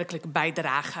daadwerkelijke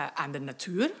bijdrage aan de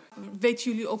natuur.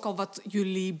 Weten jullie ook al wat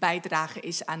jullie bijdrage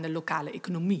is aan de lokale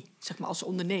economie, zeg maar als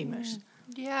ondernemers?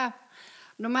 Ja.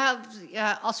 Normaal,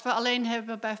 als we alleen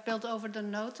hebben bijvoorbeeld over de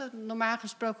noten, normaal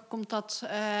gesproken komt dat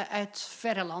uit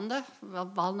verre landen.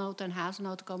 Walnoten en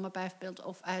hazelnoten komen bijvoorbeeld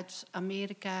of uit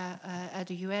Amerika, uit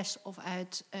de US of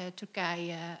uit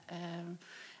Turkije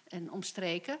en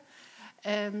omstreken.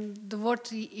 Er wordt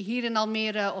hier in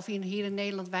Almere of hier in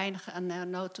Nederland weinig aan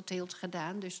notenteelt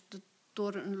gedaan. Dus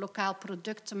door een lokaal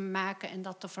product te maken en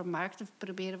dat te vermarkten,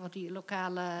 proberen we die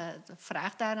lokale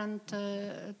vraag daaraan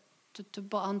te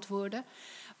beantwoorden.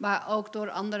 Maar ook door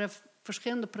andere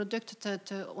verschillende producten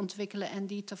te ontwikkelen en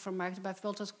die te vermarkten.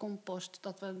 Bijvoorbeeld het compost.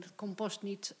 Dat we het compost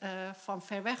niet van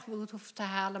ver weg hoeven te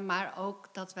halen, maar ook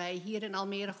dat wij hier in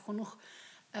Almere genoeg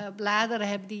bladeren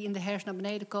hebben die in de herfst naar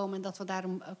beneden komen en dat we daar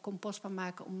een compost van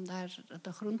maken om daar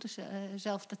de groenten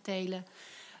zelf te telen.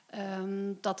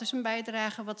 Dat is een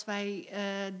bijdrage wat wij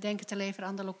denken te leveren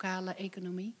aan de lokale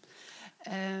economie.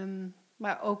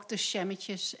 Maar ook de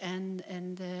jammetjes en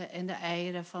de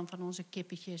eieren van onze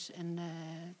kippetjes en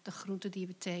de groenten die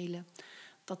we telen.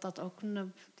 Dat ook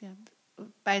een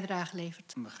bijdrage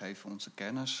levert. We geven onze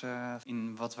kennis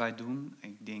in wat wij doen.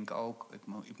 Ik denk ook, ik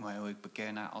moet heel erg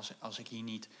bekennen, als ik hier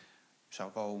niet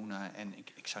zou wonen en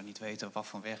ik zou niet weten wat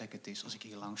voor werk het is als ik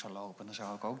hier langs zou lopen, dan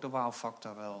zou ik ook de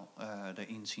wow-factor wel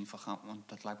erin zien van gaan. Want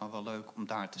dat lijkt me wel leuk om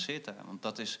daar te zitten. Want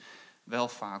dat is wel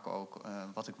vaak ook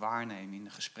wat ik waarneem in de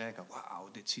gesprekken.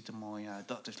 Wauw, dit ziet er mooi uit,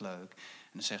 dat is leuk.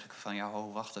 En dan zeg ik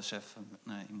van, wacht eens even.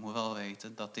 Nee, je moet wel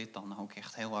weten dat dit dan ook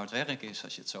echt heel hard werk is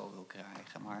als je het zo wil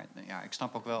krijgen. Maar ik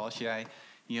snap ook wel als jij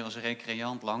hier als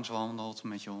recreant langs wandelt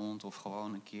met je hond of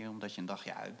gewoon een keer omdat je een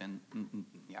dagje uit bent, dan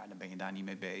ben je daar niet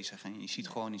mee bezig. En je ziet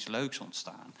gewoon iets leuks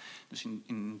ontstaan. Dus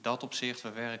in dat opzicht,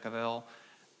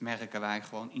 merken wij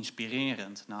gewoon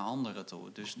inspirerend naar anderen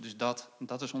toe. Dus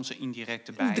dat is onze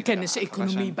indirecte bijdrage. De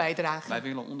kenniseconomie bijdrage. Wij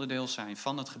willen onderdeel zijn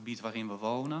van het gebied waarin we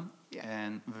wonen. Ja.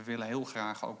 En we willen heel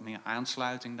graag ook meer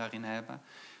aansluiting daarin hebben.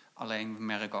 Alleen we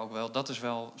merken ook wel, dat is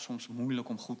wel soms moeilijk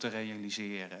om goed te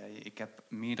realiseren. Ik heb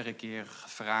meerdere keren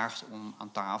gevraagd om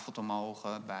aan tafel te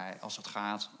mogen als het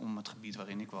gaat om het gebied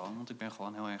waarin ik woon. Want ik ben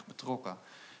gewoon heel erg betrokken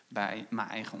bij mijn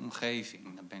eigen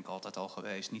omgeving. Dat ben ik altijd al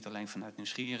geweest. Niet alleen vanuit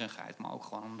nieuwsgierigheid, maar ook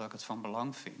gewoon omdat ik het van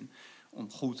belang vind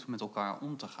om goed met elkaar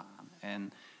om te gaan.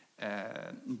 En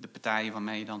de partijen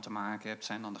waarmee je dan te maken hebt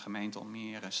zijn dan de gemeente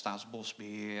Almere,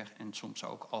 Staatsbosbeheer en soms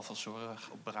ook afvalzorg.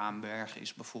 Op Braamberg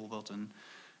is bijvoorbeeld een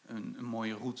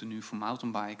mooie route nu voor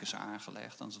mountainbikers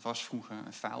aangelegd. Want het was vroeger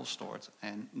een vuilstort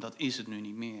en dat is het nu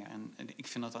niet meer. En ik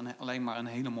vind dat dan alleen maar een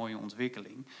hele mooie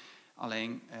ontwikkeling.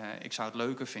 Alleen, ik zou het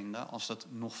leuker vinden als dat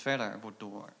nog verder wordt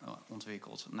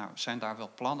doorontwikkeld. Nou, zijn daar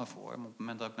wel plannen voor. Maar op het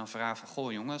moment dat ik dan vraag van,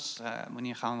 goh jongens,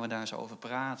 wanneer gaan we daar eens over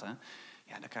praten?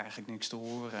 Ja, dan krijg ik niks te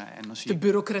horen. En dan zie de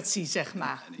bureaucratie, zeg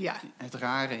maar. Ja. Het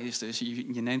rare is dus,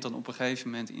 je neemt dan op een gegeven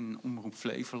moment in Omroep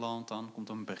Flevoland, dan komt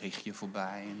een berichtje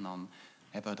voorbij en dan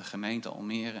hebben de gemeente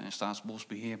Almere en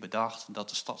Staatsbosbeheer bedacht dat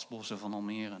de stadsbossen van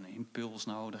Almere een impuls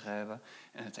nodig hebben.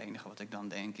 En het enige wat ik dan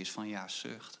denk is van,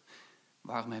 zucht.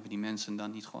 Waarom hebben die mensen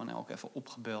dan niet gewoon elk even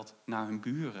opgebeld naar hun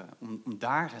buren om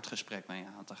daar het gesprek mee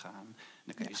aan te gaan? En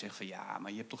dan kun je zeggen van,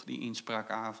 maar je hebt toch die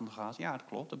inspraakavond gehad? Ja, dat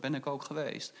klopt, daar ben ik ook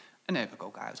geweest. En dan heb ik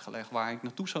ook uitgelegd waar ik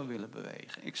naartoe zou willen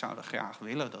bewegen. Ik zou er graag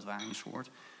willen dat wij een soort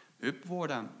hub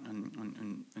worden.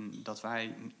 Dat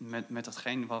wij met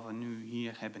datgene wat we nu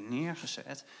hier hebben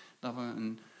neergezet, dat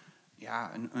we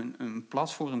een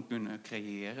platform kunnen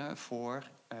creëren voor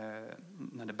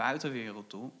naar de buitenwereld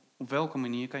toe. Op welke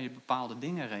manier kan je bepaalde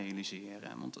dingen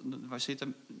realiseren? Want we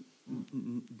zitten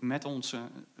met onze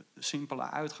simpele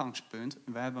uitgangspunt.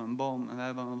 We hebben een boom en we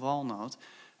hebben een walnoot.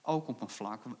 Ook op een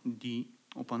vlak die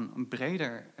op een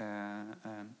breder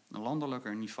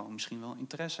landelijker niveau misschien wel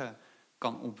interesse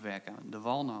kan opwekken. De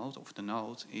walnoot of de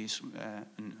noot is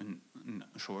een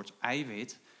soort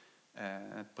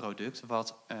eiwitproduct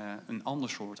wat een ander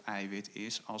soort eiwit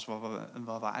is als wat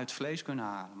we uit vlees kunnen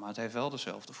halen. Maar het heeft wel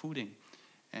dezelfde voeding.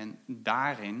 En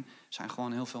daarin zijn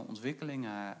gewoon heel veel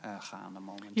ontwikkelingen gaande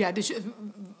momenteel. Ja, dus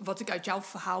wat ik uit jouw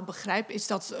verhaal begrijp is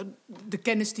dat de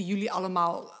kennis die jullie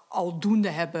allemaal aldoende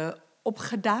hebben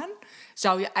opgedaan,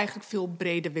 zou je eigenlijk veel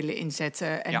breder willen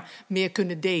inzetten en meer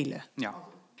kunnen delen. Ja.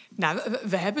 Nou,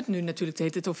 we hebben het nu natuurlijk de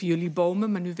hele tijd over jullie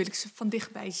bomen, maar nu wil ik ze van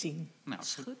dichtbij zien. Nou,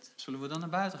 is goed. Zullen we dan naar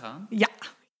buiten gaan? Ja.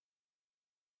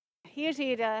 Hier zie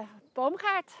je de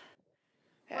boomgaard.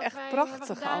 Echt Wat wij prachtig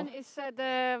hebben gedaan is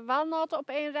de walnoten op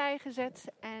één rij gezet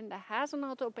en de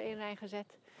hazelnoten op één rij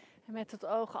gezet. En met het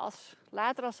oog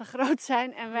later als ze groot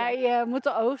zijn en wij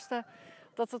moeten oogsten,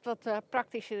 dat het wat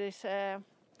praktischer is.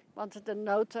 Want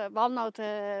de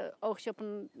walnoten oogst je op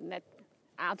een net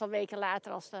aantal weken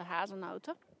later als de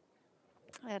hazelnoten.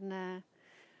 En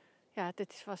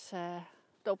dit was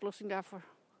de oplossing daarvoor.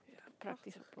 De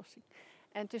praktische oplossing.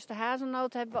 En tussen de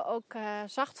hazelnoten hebben we ook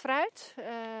zacht fruit,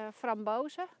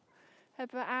 frambozen,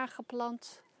 hebben we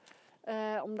aangeplant.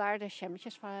 Om daar de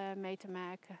jammetjes mee te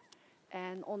maken.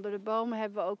 En onder de bomen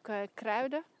hebben we ook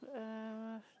kruiden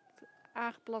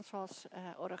aangeplant, zoals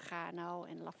oregano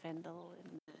en lavendel.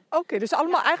 Oké, dus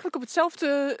allemaal eigenlijk op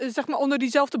hetzelfde, zeg maar onder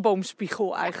diezelfde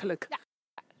boomspiegel eigenlijk.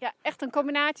 Ja, echt een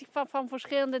combinatie van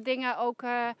verschillende dingen. Ook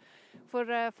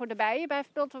voor de bijen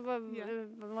bijvoorbeeld.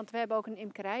 Want we hebben ook een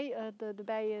imkerij. De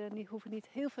bijen die hoeven niet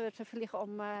heel veel te vliegen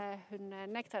om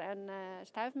hun nectar en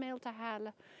stuifmeel te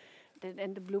halen.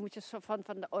 En de bloemetjes van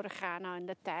de oregano en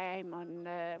de tijm en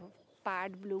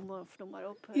paardenbloemen of noem maar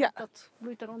op. Dat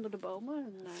bloeit dan onder de bomen.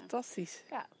 En, fantastisch.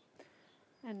 Ja.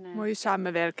 En, mooie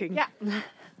samenwerking. Ja.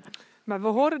 Maar we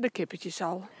horen de kippetjes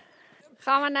al.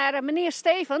 Gaan we naar meneer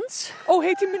Stevens. Oh,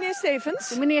 heet hij meneer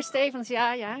Stevens? Meneer Stevens,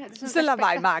 ja. Dat is de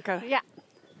lawaaimaker. Ja.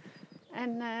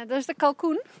 En dat is de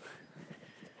kalkoen.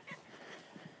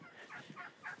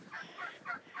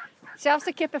 Zelfs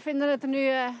de kippen vinden het er nu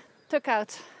te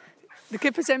koud. De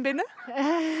kippen zijn binnen?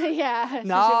 Ja.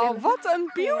 Nou, wat een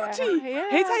beauty. Ja.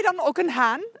 Heet hij dan ook een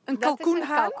haan? Een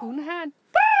kalkoenhaan? Een kalkoenhaan.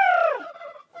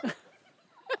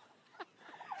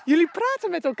 Jullie praten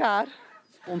met elkaar.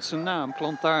 Onze naam,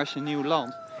 Plantage Nieuw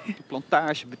Land. Die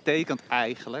plantage betekent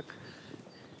eigenlijk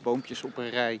boompjes op een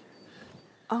rij.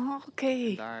 Oh,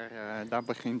 oké. Daar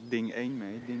begint ding 1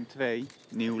 mee. Ding 2,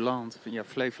 Nieuw Land. Ja,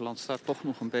 Flevoland staat toch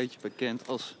nog een beetje bekend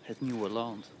als het nieuwe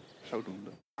land.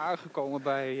 Zodoende. Aangekomen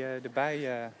bij de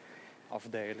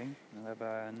bijenafdeling. We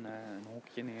hebben een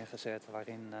hokje neergezet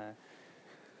waarin,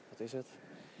 wat is het?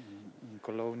 Een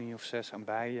kolonie of 6 aan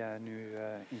bijen nu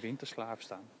in winterslaap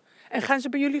staan. En gaan ze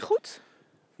bij jullie goed?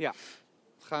 Ja,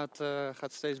 het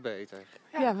gaat steeds beter.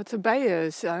 Ja, want de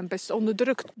bijen zijn best onder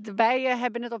druk. De bijen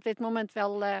hebben het op dit moment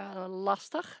wel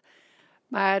lastig.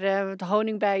 Maar de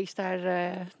honingbij is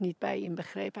daar niet bij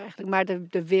inbegrepen eigenlijk. Maar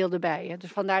de wilde bijen.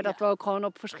 Dus vandaar dat we ook gewoon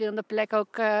op verschillende plekken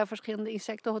ook verschillende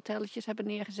insectenhotelletjes hebben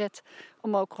neergezet.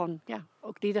 Om ook gewoon,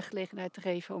 ook die de gelegenheid te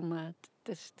geven om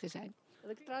te zijn.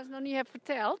 Wat ik trouwens nog niet heb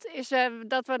verteld, is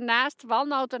dat we naast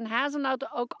walnoten en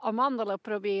hazelnoten ook amandelen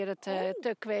proberen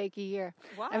te kweken hier.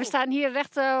 Wow. En we staan hier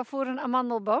recht voor een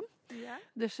amandelboom. Ja.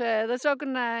 Dus dat is ook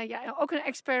een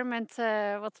experiment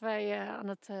wat wij aan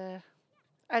het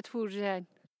uitvoeren zijn.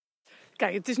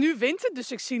 Kijk, het is nu winter,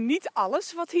 dus ik zie niet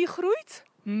alles wat hier groeit.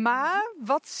 Maar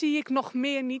wat zie ik nog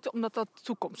meer niet, omdat dat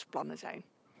toekomstplannen zijn?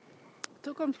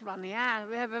 Toekomstplannen, ja.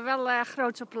 We hebben wel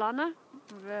grootse plannen.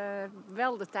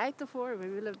 Wel de tijd ervoor. We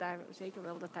willen daar zeker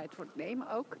wel de tijd voor nemen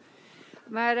ook.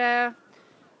 Maar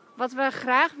wat we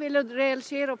graag willen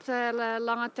realiseren op de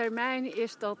lange termijn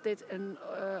is dat dit een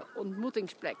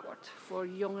ontmoetingsplek wordt. Voor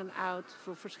jong en oud,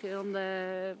 voor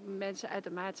verschillende mensen uit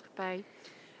de maatschappij.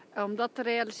 Om dat te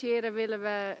realiseren willen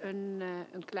we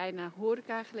een kleine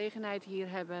horecagelegenheid hier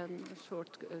hebben. Een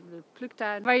soort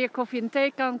pluktuin waar je koffie en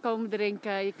thee kan komen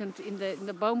drinken. Je kunt in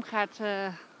de boomgaard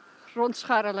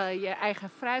rondscharrelen, je eigen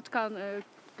fruit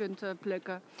kunt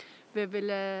plukken.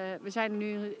 We zijn nu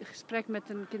in gesprek met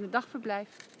een kinderdagverblijf.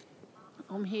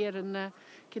 Om hier een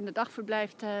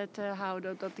kinderdagverblijf te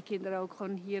houden. Dat de kinderen ook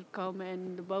gewoon hier komen en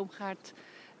in de boomgaard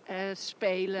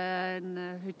spelen en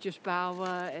hutjes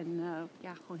bouwen. En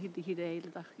gewoon hier de hele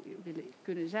dag willen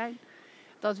kunnen zijn.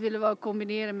 Dat willen we ook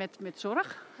combineren met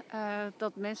zorg.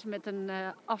 Dat mensen met een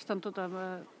afstand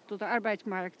tot de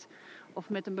arbeidsmarkt of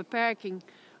met een beperking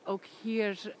ook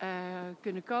hier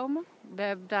kunnen komen. We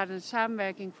hebben daar een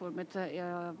samenwerking voor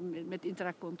met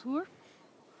Intercontour.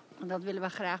 En dat willen we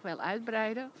graag wel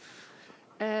uitbreiden.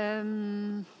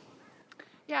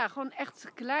 Gewoon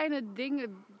echt kleine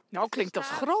dingen. Nou, klinkt dat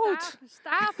groot.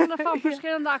 Stapelen van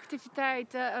verschillende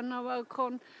activiteiten. En dan ook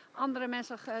gewoon andere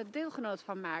mensen deelgenoot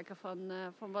van maken.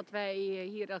 Van wat wij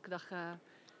hier elke dag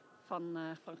van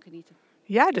genieten.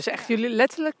 Ja, dus echt jullie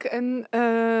letterlijk en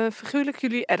figuurlijk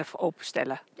jullie erf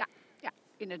openstellen. Ja,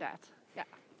 inderdaad. Ja,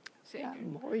 zeker.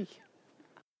 Ja, mooi.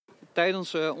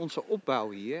 Tijdens onze opbouw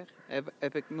hier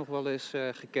heb ik nog wel eens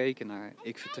gekeken naar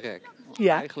Ik Vertrek.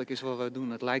 Ja. Eigenlijk is wat we doen,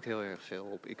 het lijkt heel erg veel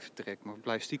op Ik Vertrek, maar we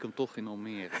blijven stiekem toch in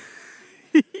Almere.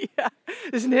 Ja,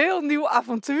 het is een heel nieuw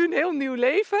avontuur, een heel nieuw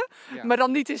leven. Ja. Maar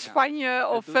dan niet in Spanje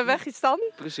of ver weg iets dan.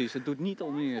 Precies, het doet niet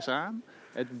Almere's aan.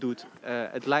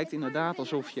 Het lijkt inderdaad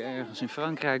alsof je ergens in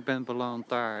Frankrijk bent beland,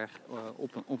 daar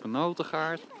op een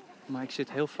notengaard. Maar ik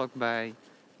zit heel vlakbij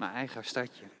mijn eigen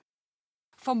stadje.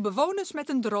 Van bewoners met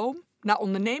een droom naar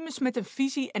ondernemers met een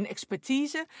visie en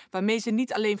expertise waarmee ze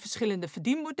niet alleen verschillende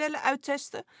verdienmodellen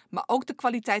uittesten, maar ook de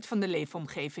kwaliteit van de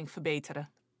leefomgeving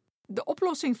verbeteren. De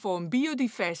oplossing voor een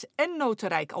biodivers en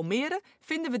notenrijk Almere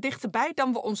vinden we dichterbij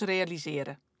dan we ons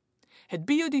realiseren. Het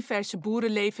biodiverse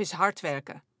boerenleven is hard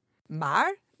werken.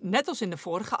 Maar, net als in de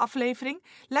vorige aflevering,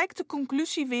 lijkt de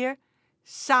conclusie weer: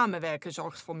 samenwerken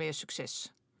zorgt voor meer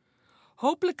succes.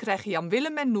 Hopelijk krijgen Jan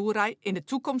Willem en Noerai in de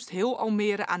toekomst heel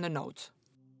Almere aan de noot.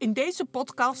 In deze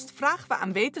podcast vragen we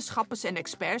aan wetenschappers en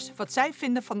experts wat zij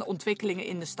vinden van de ontwikkelingen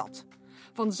in de stad.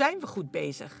 Van zijn we goed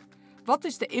bezig? Wat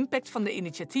is de impact van de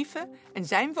initiatieven en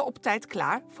zijn we op tijd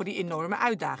klaar voor die enorme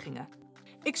uitdagingen?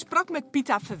 Ik sprak met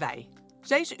Pita Verwij.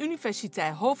 Zij is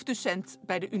universitair hoofddocent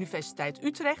bij de Universiteit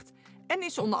Utrecht en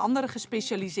is onder andere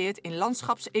gespecialiseerd in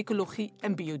landschapsecologie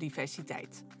en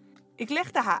biodiversiteit. Ik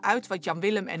legde haar uit wat Jan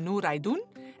Willem en Noorij doen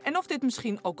en of dit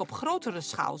misschien ook op grotere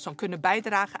schaal zou kunnen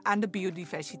bijdragen aan de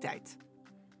biodiversiteit.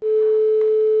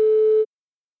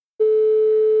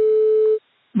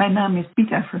 Mijn naam is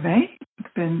Pita Verwij. Ik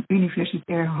ben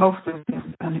universitair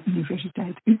hoofddocent aan de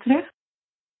Universiteit Utrecht.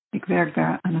 Ik werk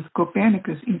daar aan het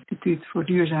Copernicus Instituut voor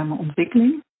Duurzame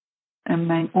Ontwikkeling. En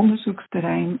mijn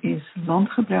onderzoeksterrein is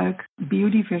landgebruik,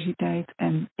 biodiversiteit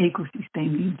en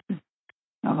ecosysteemdiensten.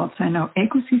 Nou, wat zijn nou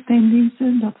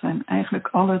ecosysteemdiensten? Dat zijn eigenlijk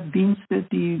alle diensten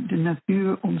die de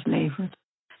natuur ons levert.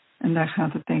 En daar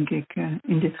gaat het denk ik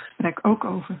in dit gesprek ook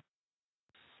over.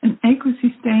 Een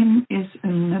ecosysteem is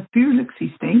een natuurlijk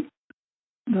systeem.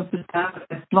 Dat bestaat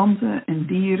uit planten en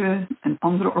dieren en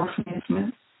andere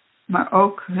organismen. Maar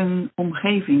ook hun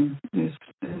omgeving, dus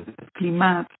het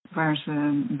klimaat waar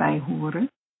ze bij horen,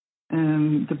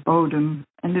 de bodem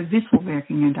en de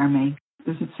wisselwerkingen daarmee.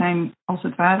 Dus het zijn als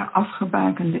het ware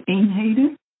afgebakende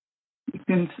eenheden. Je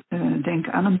kunt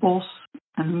denken aan een bos,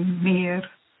 aan een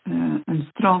meer, een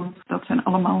strand. Dat zijn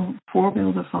allemaal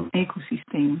voorbeelden van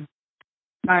ecosystemen.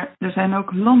 Maar er zijn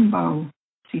ook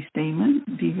landbouwsystemen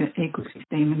die we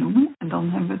ecosystemen noemen. En dan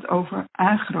hebben we het over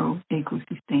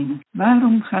agro-ecosystemen.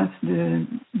 Waarom gaat de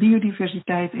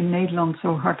biodiversiteit in Nederland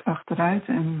zo hard achteruit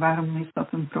en waarom is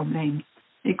dat een probleem?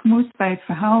 Ik moest bij het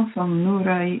verhaal van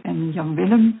Noorij en Jan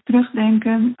Willem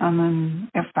terugdenken aan een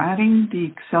ervaring die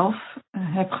ik zelf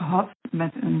heb gehad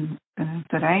met een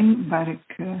terrein waar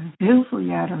ik heel veel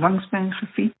jaren langs ben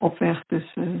gefietst op weg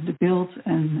tussen de Beeld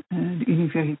en de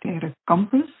universitaire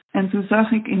campus. En toen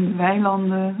zag ik in de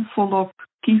weilanden volop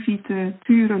kievieten,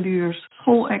 tureluurs,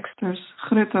 schooleksters,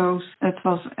 grutto's. Het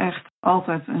was echt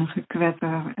altijd een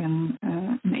gekwetter en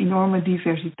een enorme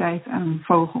diversiteit aan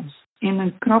vogels. In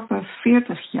een krappe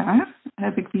 40 jaar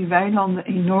heb ik die weilanden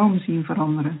enorm zien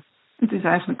veranderen. Het is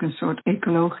eigenlijk een soort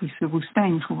ecologische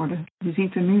woestijn geworden. Je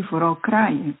ziet er nu vooral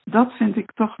kraaien. Dat vind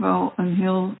ik toch wel een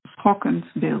heel schokkend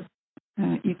beeld.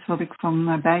 Iets wat ik van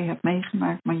nabij heb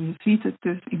meegemaakt, maar je ziet het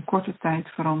dus in korte tijd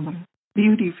veranderen.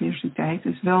 Biodiversiteit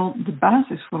is wel de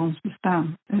basis voor ons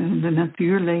bestaan. De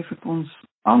natuur levert ons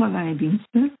allerlei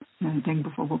diensten. Denk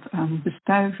bijvoorbeeld aan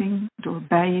bestuiving door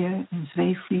bijen en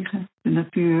zweefvliegen. De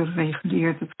natuur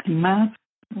reguleert het klimaat,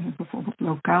 bijvoorbeeld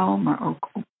lokaal, maar ook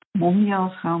op mondiaal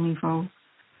schaalniveau.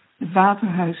 De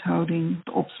waterhuishouding,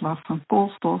 de opslag van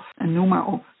koolstof en noem maar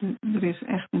op. Er is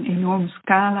echt een enorme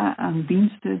scala aan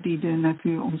diensten die de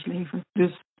natuur ons levert.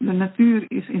 Dus de natuur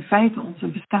is in feite onze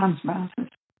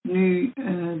bestaansbasis. Nu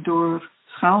door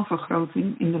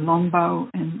schaalvergroting in de landbouw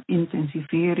en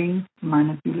intensivering, maar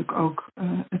natuurlijk ook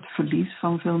het verlies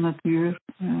van veel natuur.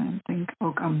 Denk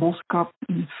ook aan boskap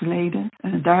in het verleden.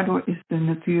 Daardoor is de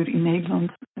natuur in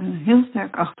Nederland heel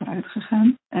sterk achteruit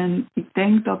gegaan. En ik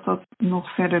denk dat dat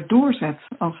nog verder doorzet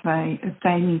als wij het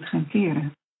tij niet gaan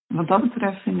keren. Wat dat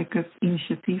betreft vind ik het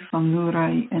initiatief van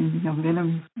Noorij en Jan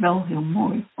Willem wel heel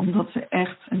mooi. Omdat ze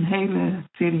echt een hele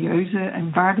serieuze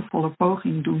en waardevolle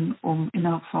poging doen om in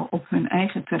elk geval op hun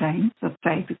eigen terrein dat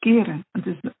tij te keren. Het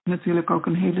is natuurlijk ook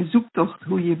een hele zoektocht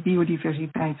hoe je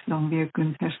biodiversiteit dan weer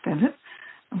kunt herstellen.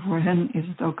 Voor hen is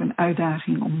het ook een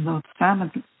uitdaging om dat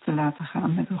samen te laten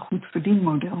gaan met een goed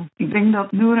verdienmodel. Ik denk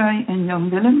dat Noorij en Jan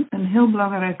Willem een heel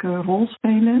belangrijke rol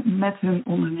spelen met hun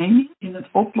onderneming in het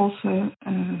oplossen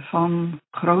van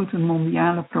grote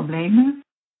mondiale problemen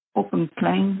op een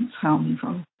klein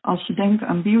schaalniveau. Als je denkt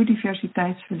aan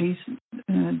biodiversiteitsverlies,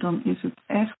 dan is het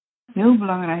echt heel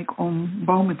belangrijk om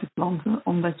bomen te planten,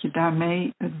 omdat je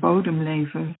daarmee het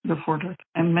bodemleven bevordert.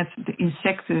 En met de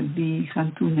insecten die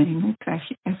gaan toenemen, krijg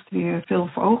je echt weer veel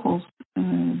vogels.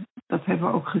 Dat hebben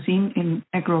we ook gezien in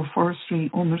agroforestry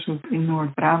onderzoek in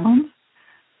Noord-Brabant.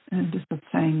 Dus dat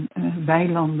zijn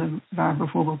weilanden waar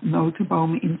bijvoorbeeld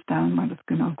notenbomen in staan, maar dat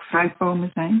kunnen ook fruitbomen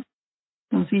zijn.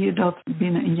 Dan zie je dat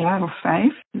binnen een jaar of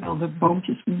 5, terwijl de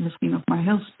boompjes misschien nog maar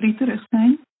heel splieterig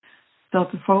zijn,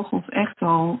 dat de vogels echt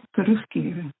al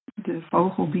terugkeren. De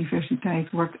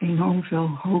vogeldiversiteit wordt enorm veel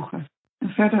hoger. En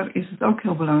verder is het ook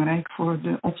heel belangrijk voor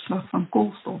de opslag van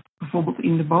koolstof. Bijvoorbeeld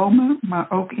in de bomen, maar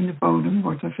ook in de bodem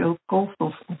wordt er veel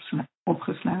koolstof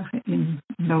opgeslagen in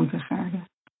notengaarden.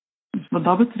 Dus wat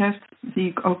dat betreft zie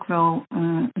ik ook wel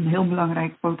een heel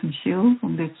belangrijk potentieel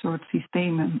van dit soort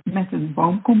systemen met een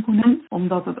boomcomponent.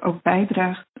 Omdat het ook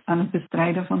bijdraagt aan het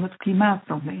bestrijden van het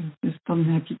klimaatprobleem. Dus dan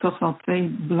heb je toch wel 2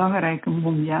 belangrijke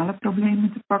mondiale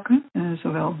problemen te pakken.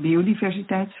 Zowel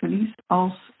biodiversiteitsverlies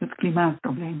als het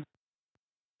klimaatprobleem.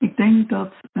 Ik denk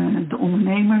dat de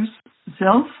ondernemers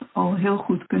zelf al heel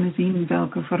goed kunnen zien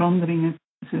welke veranderingen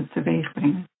ze teweeg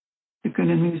brengen. Ze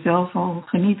kunnen nu zelf al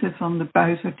genieten van de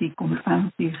puizer die komt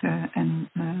aanvliegen en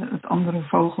het andere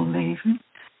vogelleven.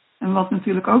 En wat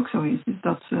natuurlijk ook zo is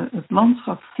dat ze het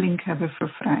landschap flink hebben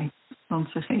verfraaid. Want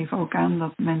ze geven ook aan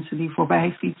dat mensen die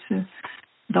voorbij fietsen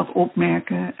dat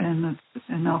opmerken en het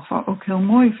in elk geval ook heel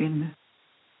mooi vinden.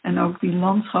 En ook die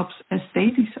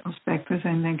landschapsesthetische aspecten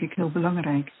zijn denk ik heel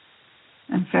belangrijk.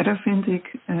 En verder vind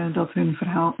ik dat hun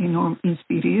verhaal enorm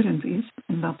inspirerend is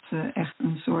en dat ze echt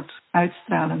een soort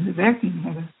uitstralende werking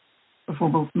hebben.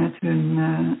 Bijvoorbeeld met hun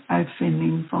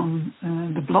uitvinding van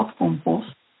de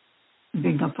bladcompost. Ik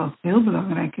denk dat dat heel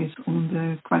belangrijk is om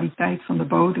de kwaliteit van de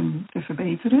bodem te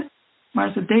verbeteren.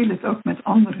 Maar ze delen het ook met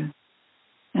anderen.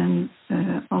 En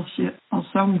als je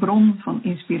als zo'n bron van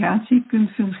inspiratie kunt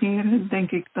fungeren,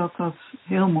 denk ik dat dat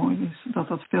heel mooi is. Dat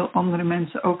dat veel andere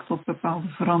mensen ook tot bepaalde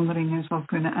veranderingen zal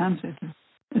kunnen aanzetten.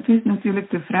 Het is natuurlijk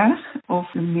de vraag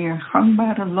of de meer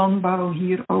gangbare landbouw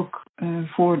hier ook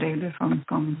voordelen van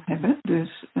kan hebben.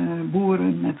 Dus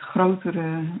boeren met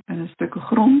grotere stukken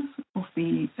grond, of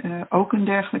die ook een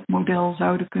dergelijk model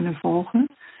zouden kunnen volgen.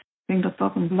 Ik denk dat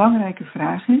dat een belangrijke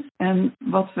vraag is. En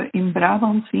wat we in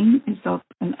Brabant zien is dat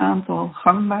een aantal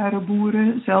gangbare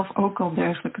boeren zelf ook al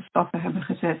dergelijke stappen hebben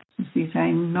gezet. Dus die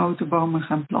zijn notenbomen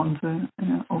gaan planten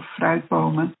of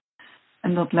fruitbomen.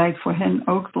 En dat leidt voor hen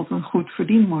ook tot een goed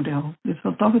verdienmodel. Dus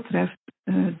wat dat betreft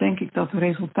denk ik dat de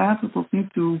resultaten tot nu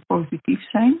toe positief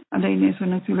zijn. Alleen is er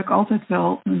natuurlijk altijd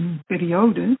wel een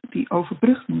periode die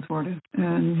overbrugd moet worden.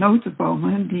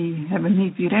 Notenbomen die hebben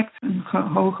niet direct een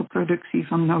hoge productie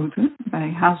van noten.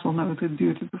 Bij hazelnoten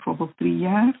duurt het bijvoorbeeld 3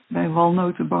 jaar. Bij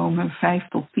walnotenbomen 5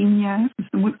 tot 10 jaar. Dus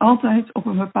er moet altijd op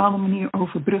een bepaalde manier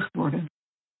overbrugd worden.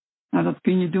 Nou, dat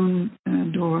kun je doen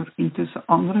door intussen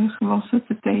andere gewassen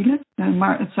te telen.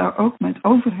 Maar het zou ook met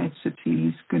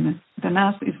overheidssubsidies kunnen.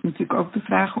 Daarnaast is natuurlijk ook de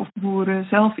vraag of boeren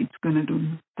zelf iets kunnen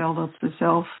doen. Stel dat ze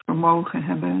zelf vermogen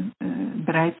hebben,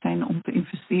 bereid zijn om te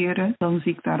investeren, dan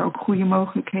zie ik daar ook goede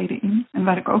mogelijkheden in. En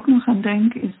waar ik ook nog aan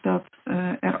denk is dat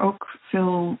er ook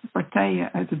veel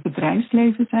partijen uit het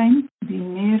bedrijfsleven zijn die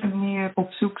meer en meer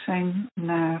op zoek zijn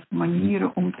naar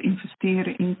manieren om te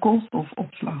investeren in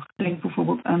koolstofopslag. Denk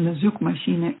bijvoorbeeld aan de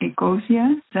zoekmachine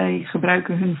Ecosia. Zij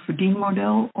gebruiken hun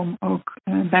verdienmodel om ook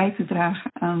bij te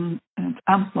dragen aan het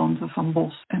aanplanten van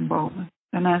bos en bomen.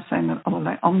 Daarnaast zijn er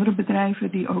allerlei andere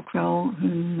bedrijven die ook wel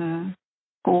hun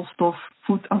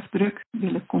koolstofvoetafdruk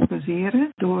willen compenseren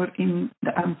door in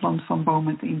de aanplant van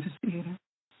bomen te investeren.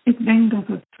 Ik denk dat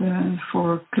het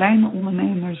voor kleine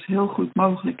ondernemers heel goed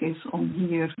mogelijk is om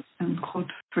hier een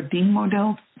goed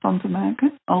verdienmodel van te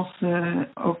maken. Als ze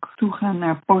ook toegaan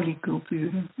naar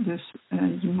polyculturen. Dus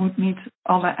je moet niet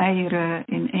alle eieren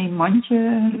in één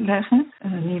mandje leggen.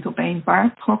 Niet op één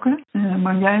paard gokken.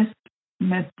 Maar juist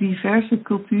met diverse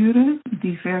culturen,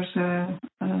 diverse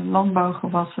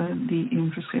landbouwgewassen die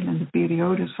in verschillende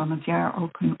periodes van het jaar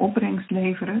ook hun opbrengst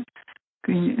leveren,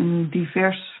 kun je een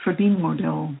divers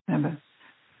verdienmodel hebben.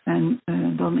 En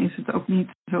dan is het ook niet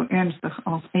zo ernstig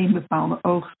als één bepaalde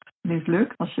oogst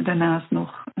mislukt, als je daarnaast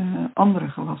nog andere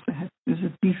gewassen hebt. Dus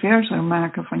het diverser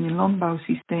maken van je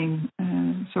landbouwsysteem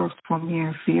zorgt voor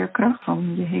meer veerkracht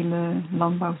van je hele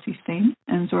landbouwsysteem.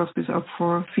 En zorgt dus ook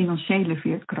voor financiële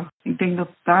veerkracht. Ik denk dat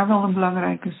daar wel een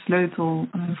belangrijke sleutel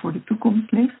voor de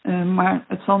toekomst ligt. Maar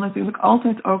het zal natuurlijk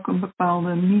altijd ook een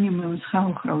bepaalde minimum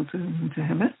schaalgrootte moeten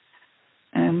hebben.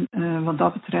 En wat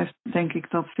dat betreft denk ik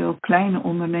dat veel kleine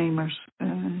ondernemers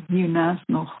hiernaast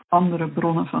nog andere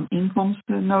bronnen van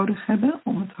inkomsten nodig hebben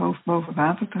om het hoofd boven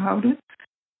water te houden.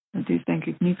 Het is denk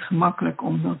ik niet gemakkelijk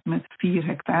om dat met 4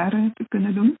 hectare te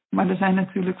kunnen doen. Maar er zijn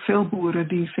natuurlijk veel boeren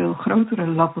die veel grotere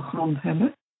lappen grond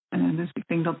hebben. Dus ik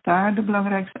denk dat daar de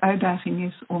belangrijkste uitdaging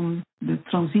is om de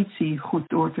transitie goed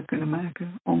door te kunnen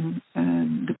maken. Om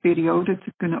de periode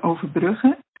te kunnen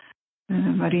overbruggen.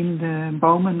 Waarin de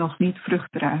bomen nog niet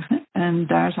vrucht dragen. En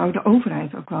daar zou de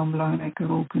overheid ook wel een belangrijke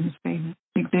rol kunnen spelen.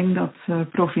 Ik denk dat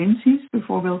provincies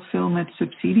bijvoorbeeld veel met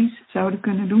subsidies zouden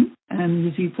kunnen doen. En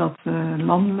je ziet dat de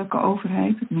landelijke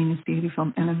overheid, het ministerie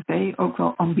van LNP, ook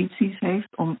wel ambities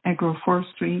heeft om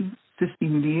agroforestry te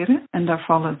stimuleren. En daar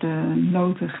vallen de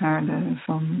notengaarden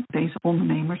van deze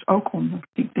ondernemers ook onder.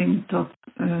 Ik denk dat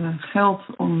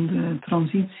geld om de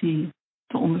transitie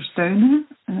te ondersteunen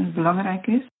belangrijk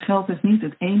is. Geld is niet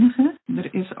het enige.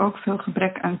 Er is ook veel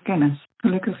gebrek aan kennis.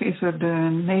 Gelukkig is er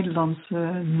de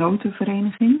Nederlandse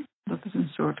Notenvereniging. Dat is een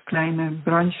soort kleine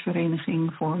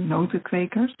branchevereniging voor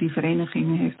notenkwekers. Die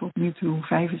vereniging heeft tot nu toe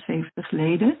 75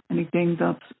 leden. En ik denk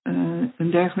dat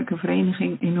een dergelijke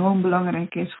vereniging enorm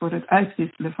belangrijk is voor het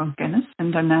uitwisselen van kennis.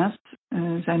 En daarnaast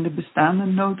zijn de bestaande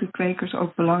notenkwekers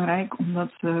ook belangrijk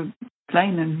omdat ze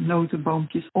kleine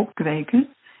notenboompjes opkweken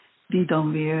die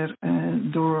dan weer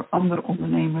door andere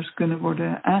ondernemers kunnen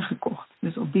worden aangekocht.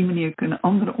 Dus op die manier kunnen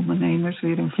andere ondernemers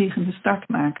weer een vliegende start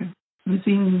maken. We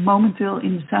zien momenteel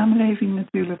in de samenleving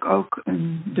natuurlijk ook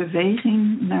een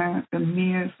beweging naar een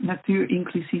meer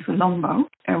natuurinclusieve landbouw.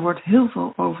 Er wordt heel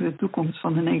veel over de toekomst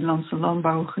van de Nederlandse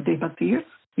landbouw gedebatteerd.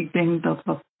 Ik denk dat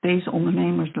wat deze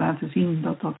ondernemers laten zien,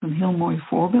 dat dat een heel mooi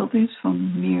voorbeeld is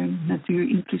van meer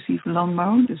natuurinclusieve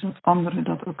landbouw. Dus dat anderen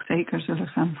dat ook zeker zullen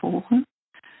gaan volgen.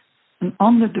 Een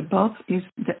ander debat is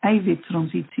de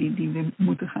eiwittransitie die we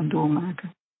moeten gaan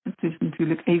doormaken. Het is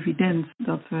natuurlijk evident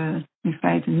dat we in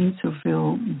feite niet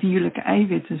zoveel dierlijke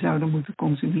eiwitten zouden moeten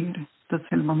consumeren. Dat is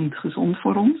helemaal niet gezond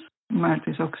voor ons, maar het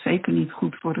is ook zeker niet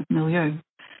goed voor het milieu.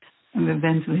 En we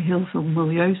wenden heel veel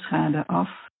milieuschade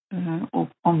af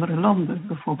op andere landen,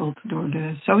 bijvoorbeeld door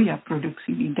de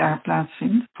sojaproductie die daar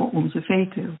plaatsvindt voor onze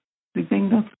veeteelt. Ik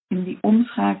denk dat in die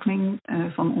omschakeling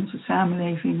van onze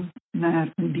samenleving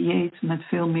naar een dieet met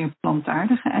veel meer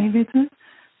plantaardige eiwitten,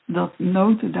 dat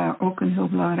noten daar ook een heel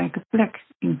belangrijke plek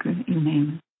in kunnen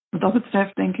innemen. Wat dat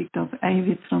betreft denk ik dat de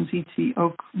eiwittransitie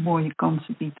ook mooie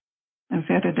kansen biedt. En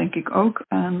verder denk ik ook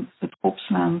aan het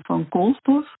opslaan van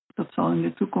koolstof. Dat zal in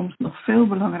de toekomst nog veel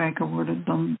belangrijker worden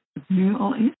dan het nu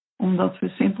al is, omdat we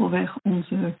simpelweg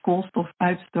onze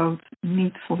koolstofuitstoot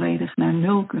niet volledig naar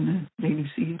nul kunnen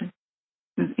reduceren.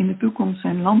 Dus in de toekomst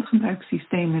zijn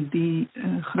landgebruikssystemen die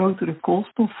grotere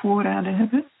koolstofvoorraden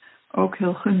hebben ook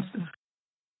heel gunstig.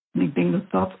 En ik denk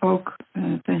dat dat ook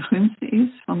ten gunste is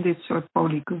van dit soort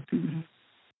polyculturen.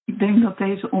 Ik denk dat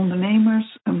deze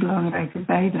ondernemers een belangrijke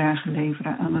bijdrage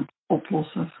leveren aan het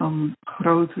oplossen van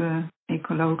grote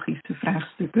ecologische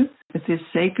vraagstukken. Het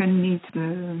is zeker niet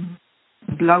de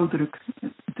blauwdruk.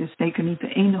 Het is zeker niet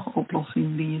de enige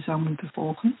oplossing die je zou moeten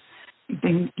volgen. Ik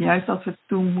denk juist dat we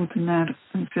toe moeten naar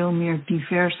een veel meer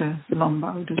diverse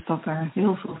landbouw. Dus dat daar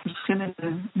heel veel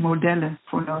verschillende modellen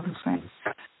voor nodig zijn.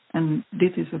 En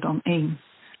dit is er dan één.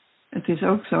 Het is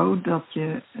ook zo dat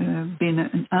je binnen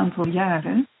een aantal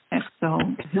jaren echt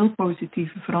wel heel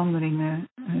positieve veranderingen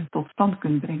tot stand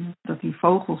kunt brengen. Dat die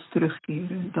vogels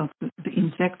terugkeren, dat de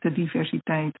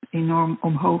insectendiversiteit enorm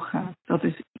omhoog gaat. Dat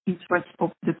is iets wat je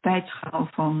op de tijdschaal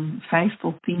van 5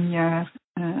 tot 10 jaar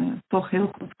toch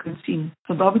heel goed kunt zien.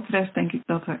 Wat dat betreft denk ik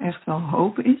dat er echt wel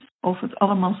hoop is. Of het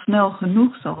allemaal snel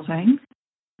genoeg zal zijn,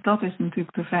 dat is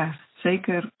natuurlijk de vraag.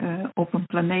 Zeker op een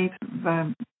planeet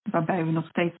waarbij we nog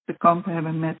steeds te kampen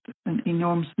hebben met een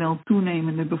enorm snel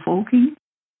toenemende bevolking.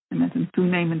 En met een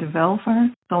toenemende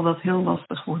welvaart zal dat heel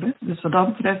lastig worden. Dus wat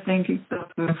dat betreft denk ik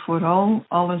dat we vooral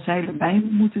alle zeilen bij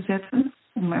moeten zetten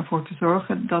om ervoor te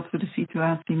zorgen dat we de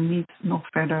situatie niet nog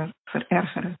verder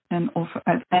verergeren. En of we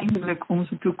uiteindelijk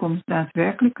onze toekomst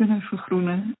daadwerkelijk kunnen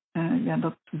vergroenen,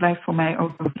 dat blijft voor mij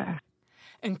ook een vraag.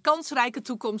 Een kansrijke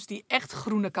toekomst die echt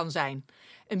groener kan zijn.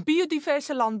 Een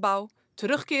biodiverse landbouw,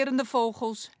 terugkerende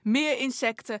vogels, meer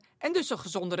insecten en dus een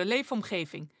gezondere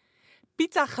leefomgeving.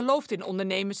 Pita gelooft in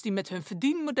ondernemers die met hun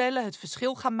verdienmodellen het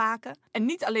verschil gaan maken en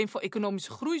niet alleen voor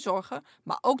economische groei zorgen,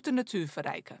 maar ook de natuur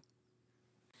verrijken.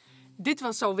 Dit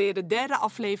was alweer de 3e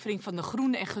aflevering van de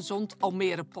Groen en Gezond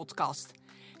Almere podcast.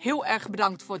 Heel erg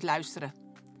bedankt voor het luisteren.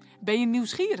 Ben je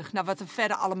nieuwsgierig naar wat er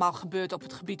verder allemaal gebeurt op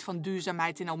het gebied van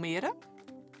duurzaamheid in Almere?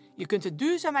 Je kunt het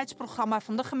duurzaamheidsprogramma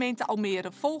van de gemeente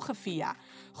Almere volgen via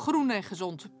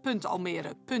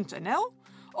groenengezond.almere.nl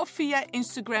of via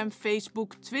Instagram,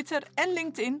 Facebook, Twitter en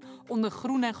LinkedIn onder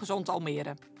Groen en Gezond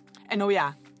Almere. En oh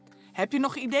ja, heb je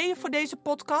nog ideeën voor deze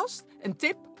podcast? Een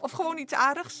tip of gewoon iets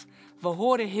aardigs? We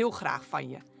horen heel graag van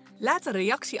je. Laat een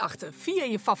reactie achter via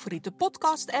je favoriete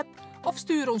podcast-app of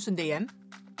stuur ons een DM.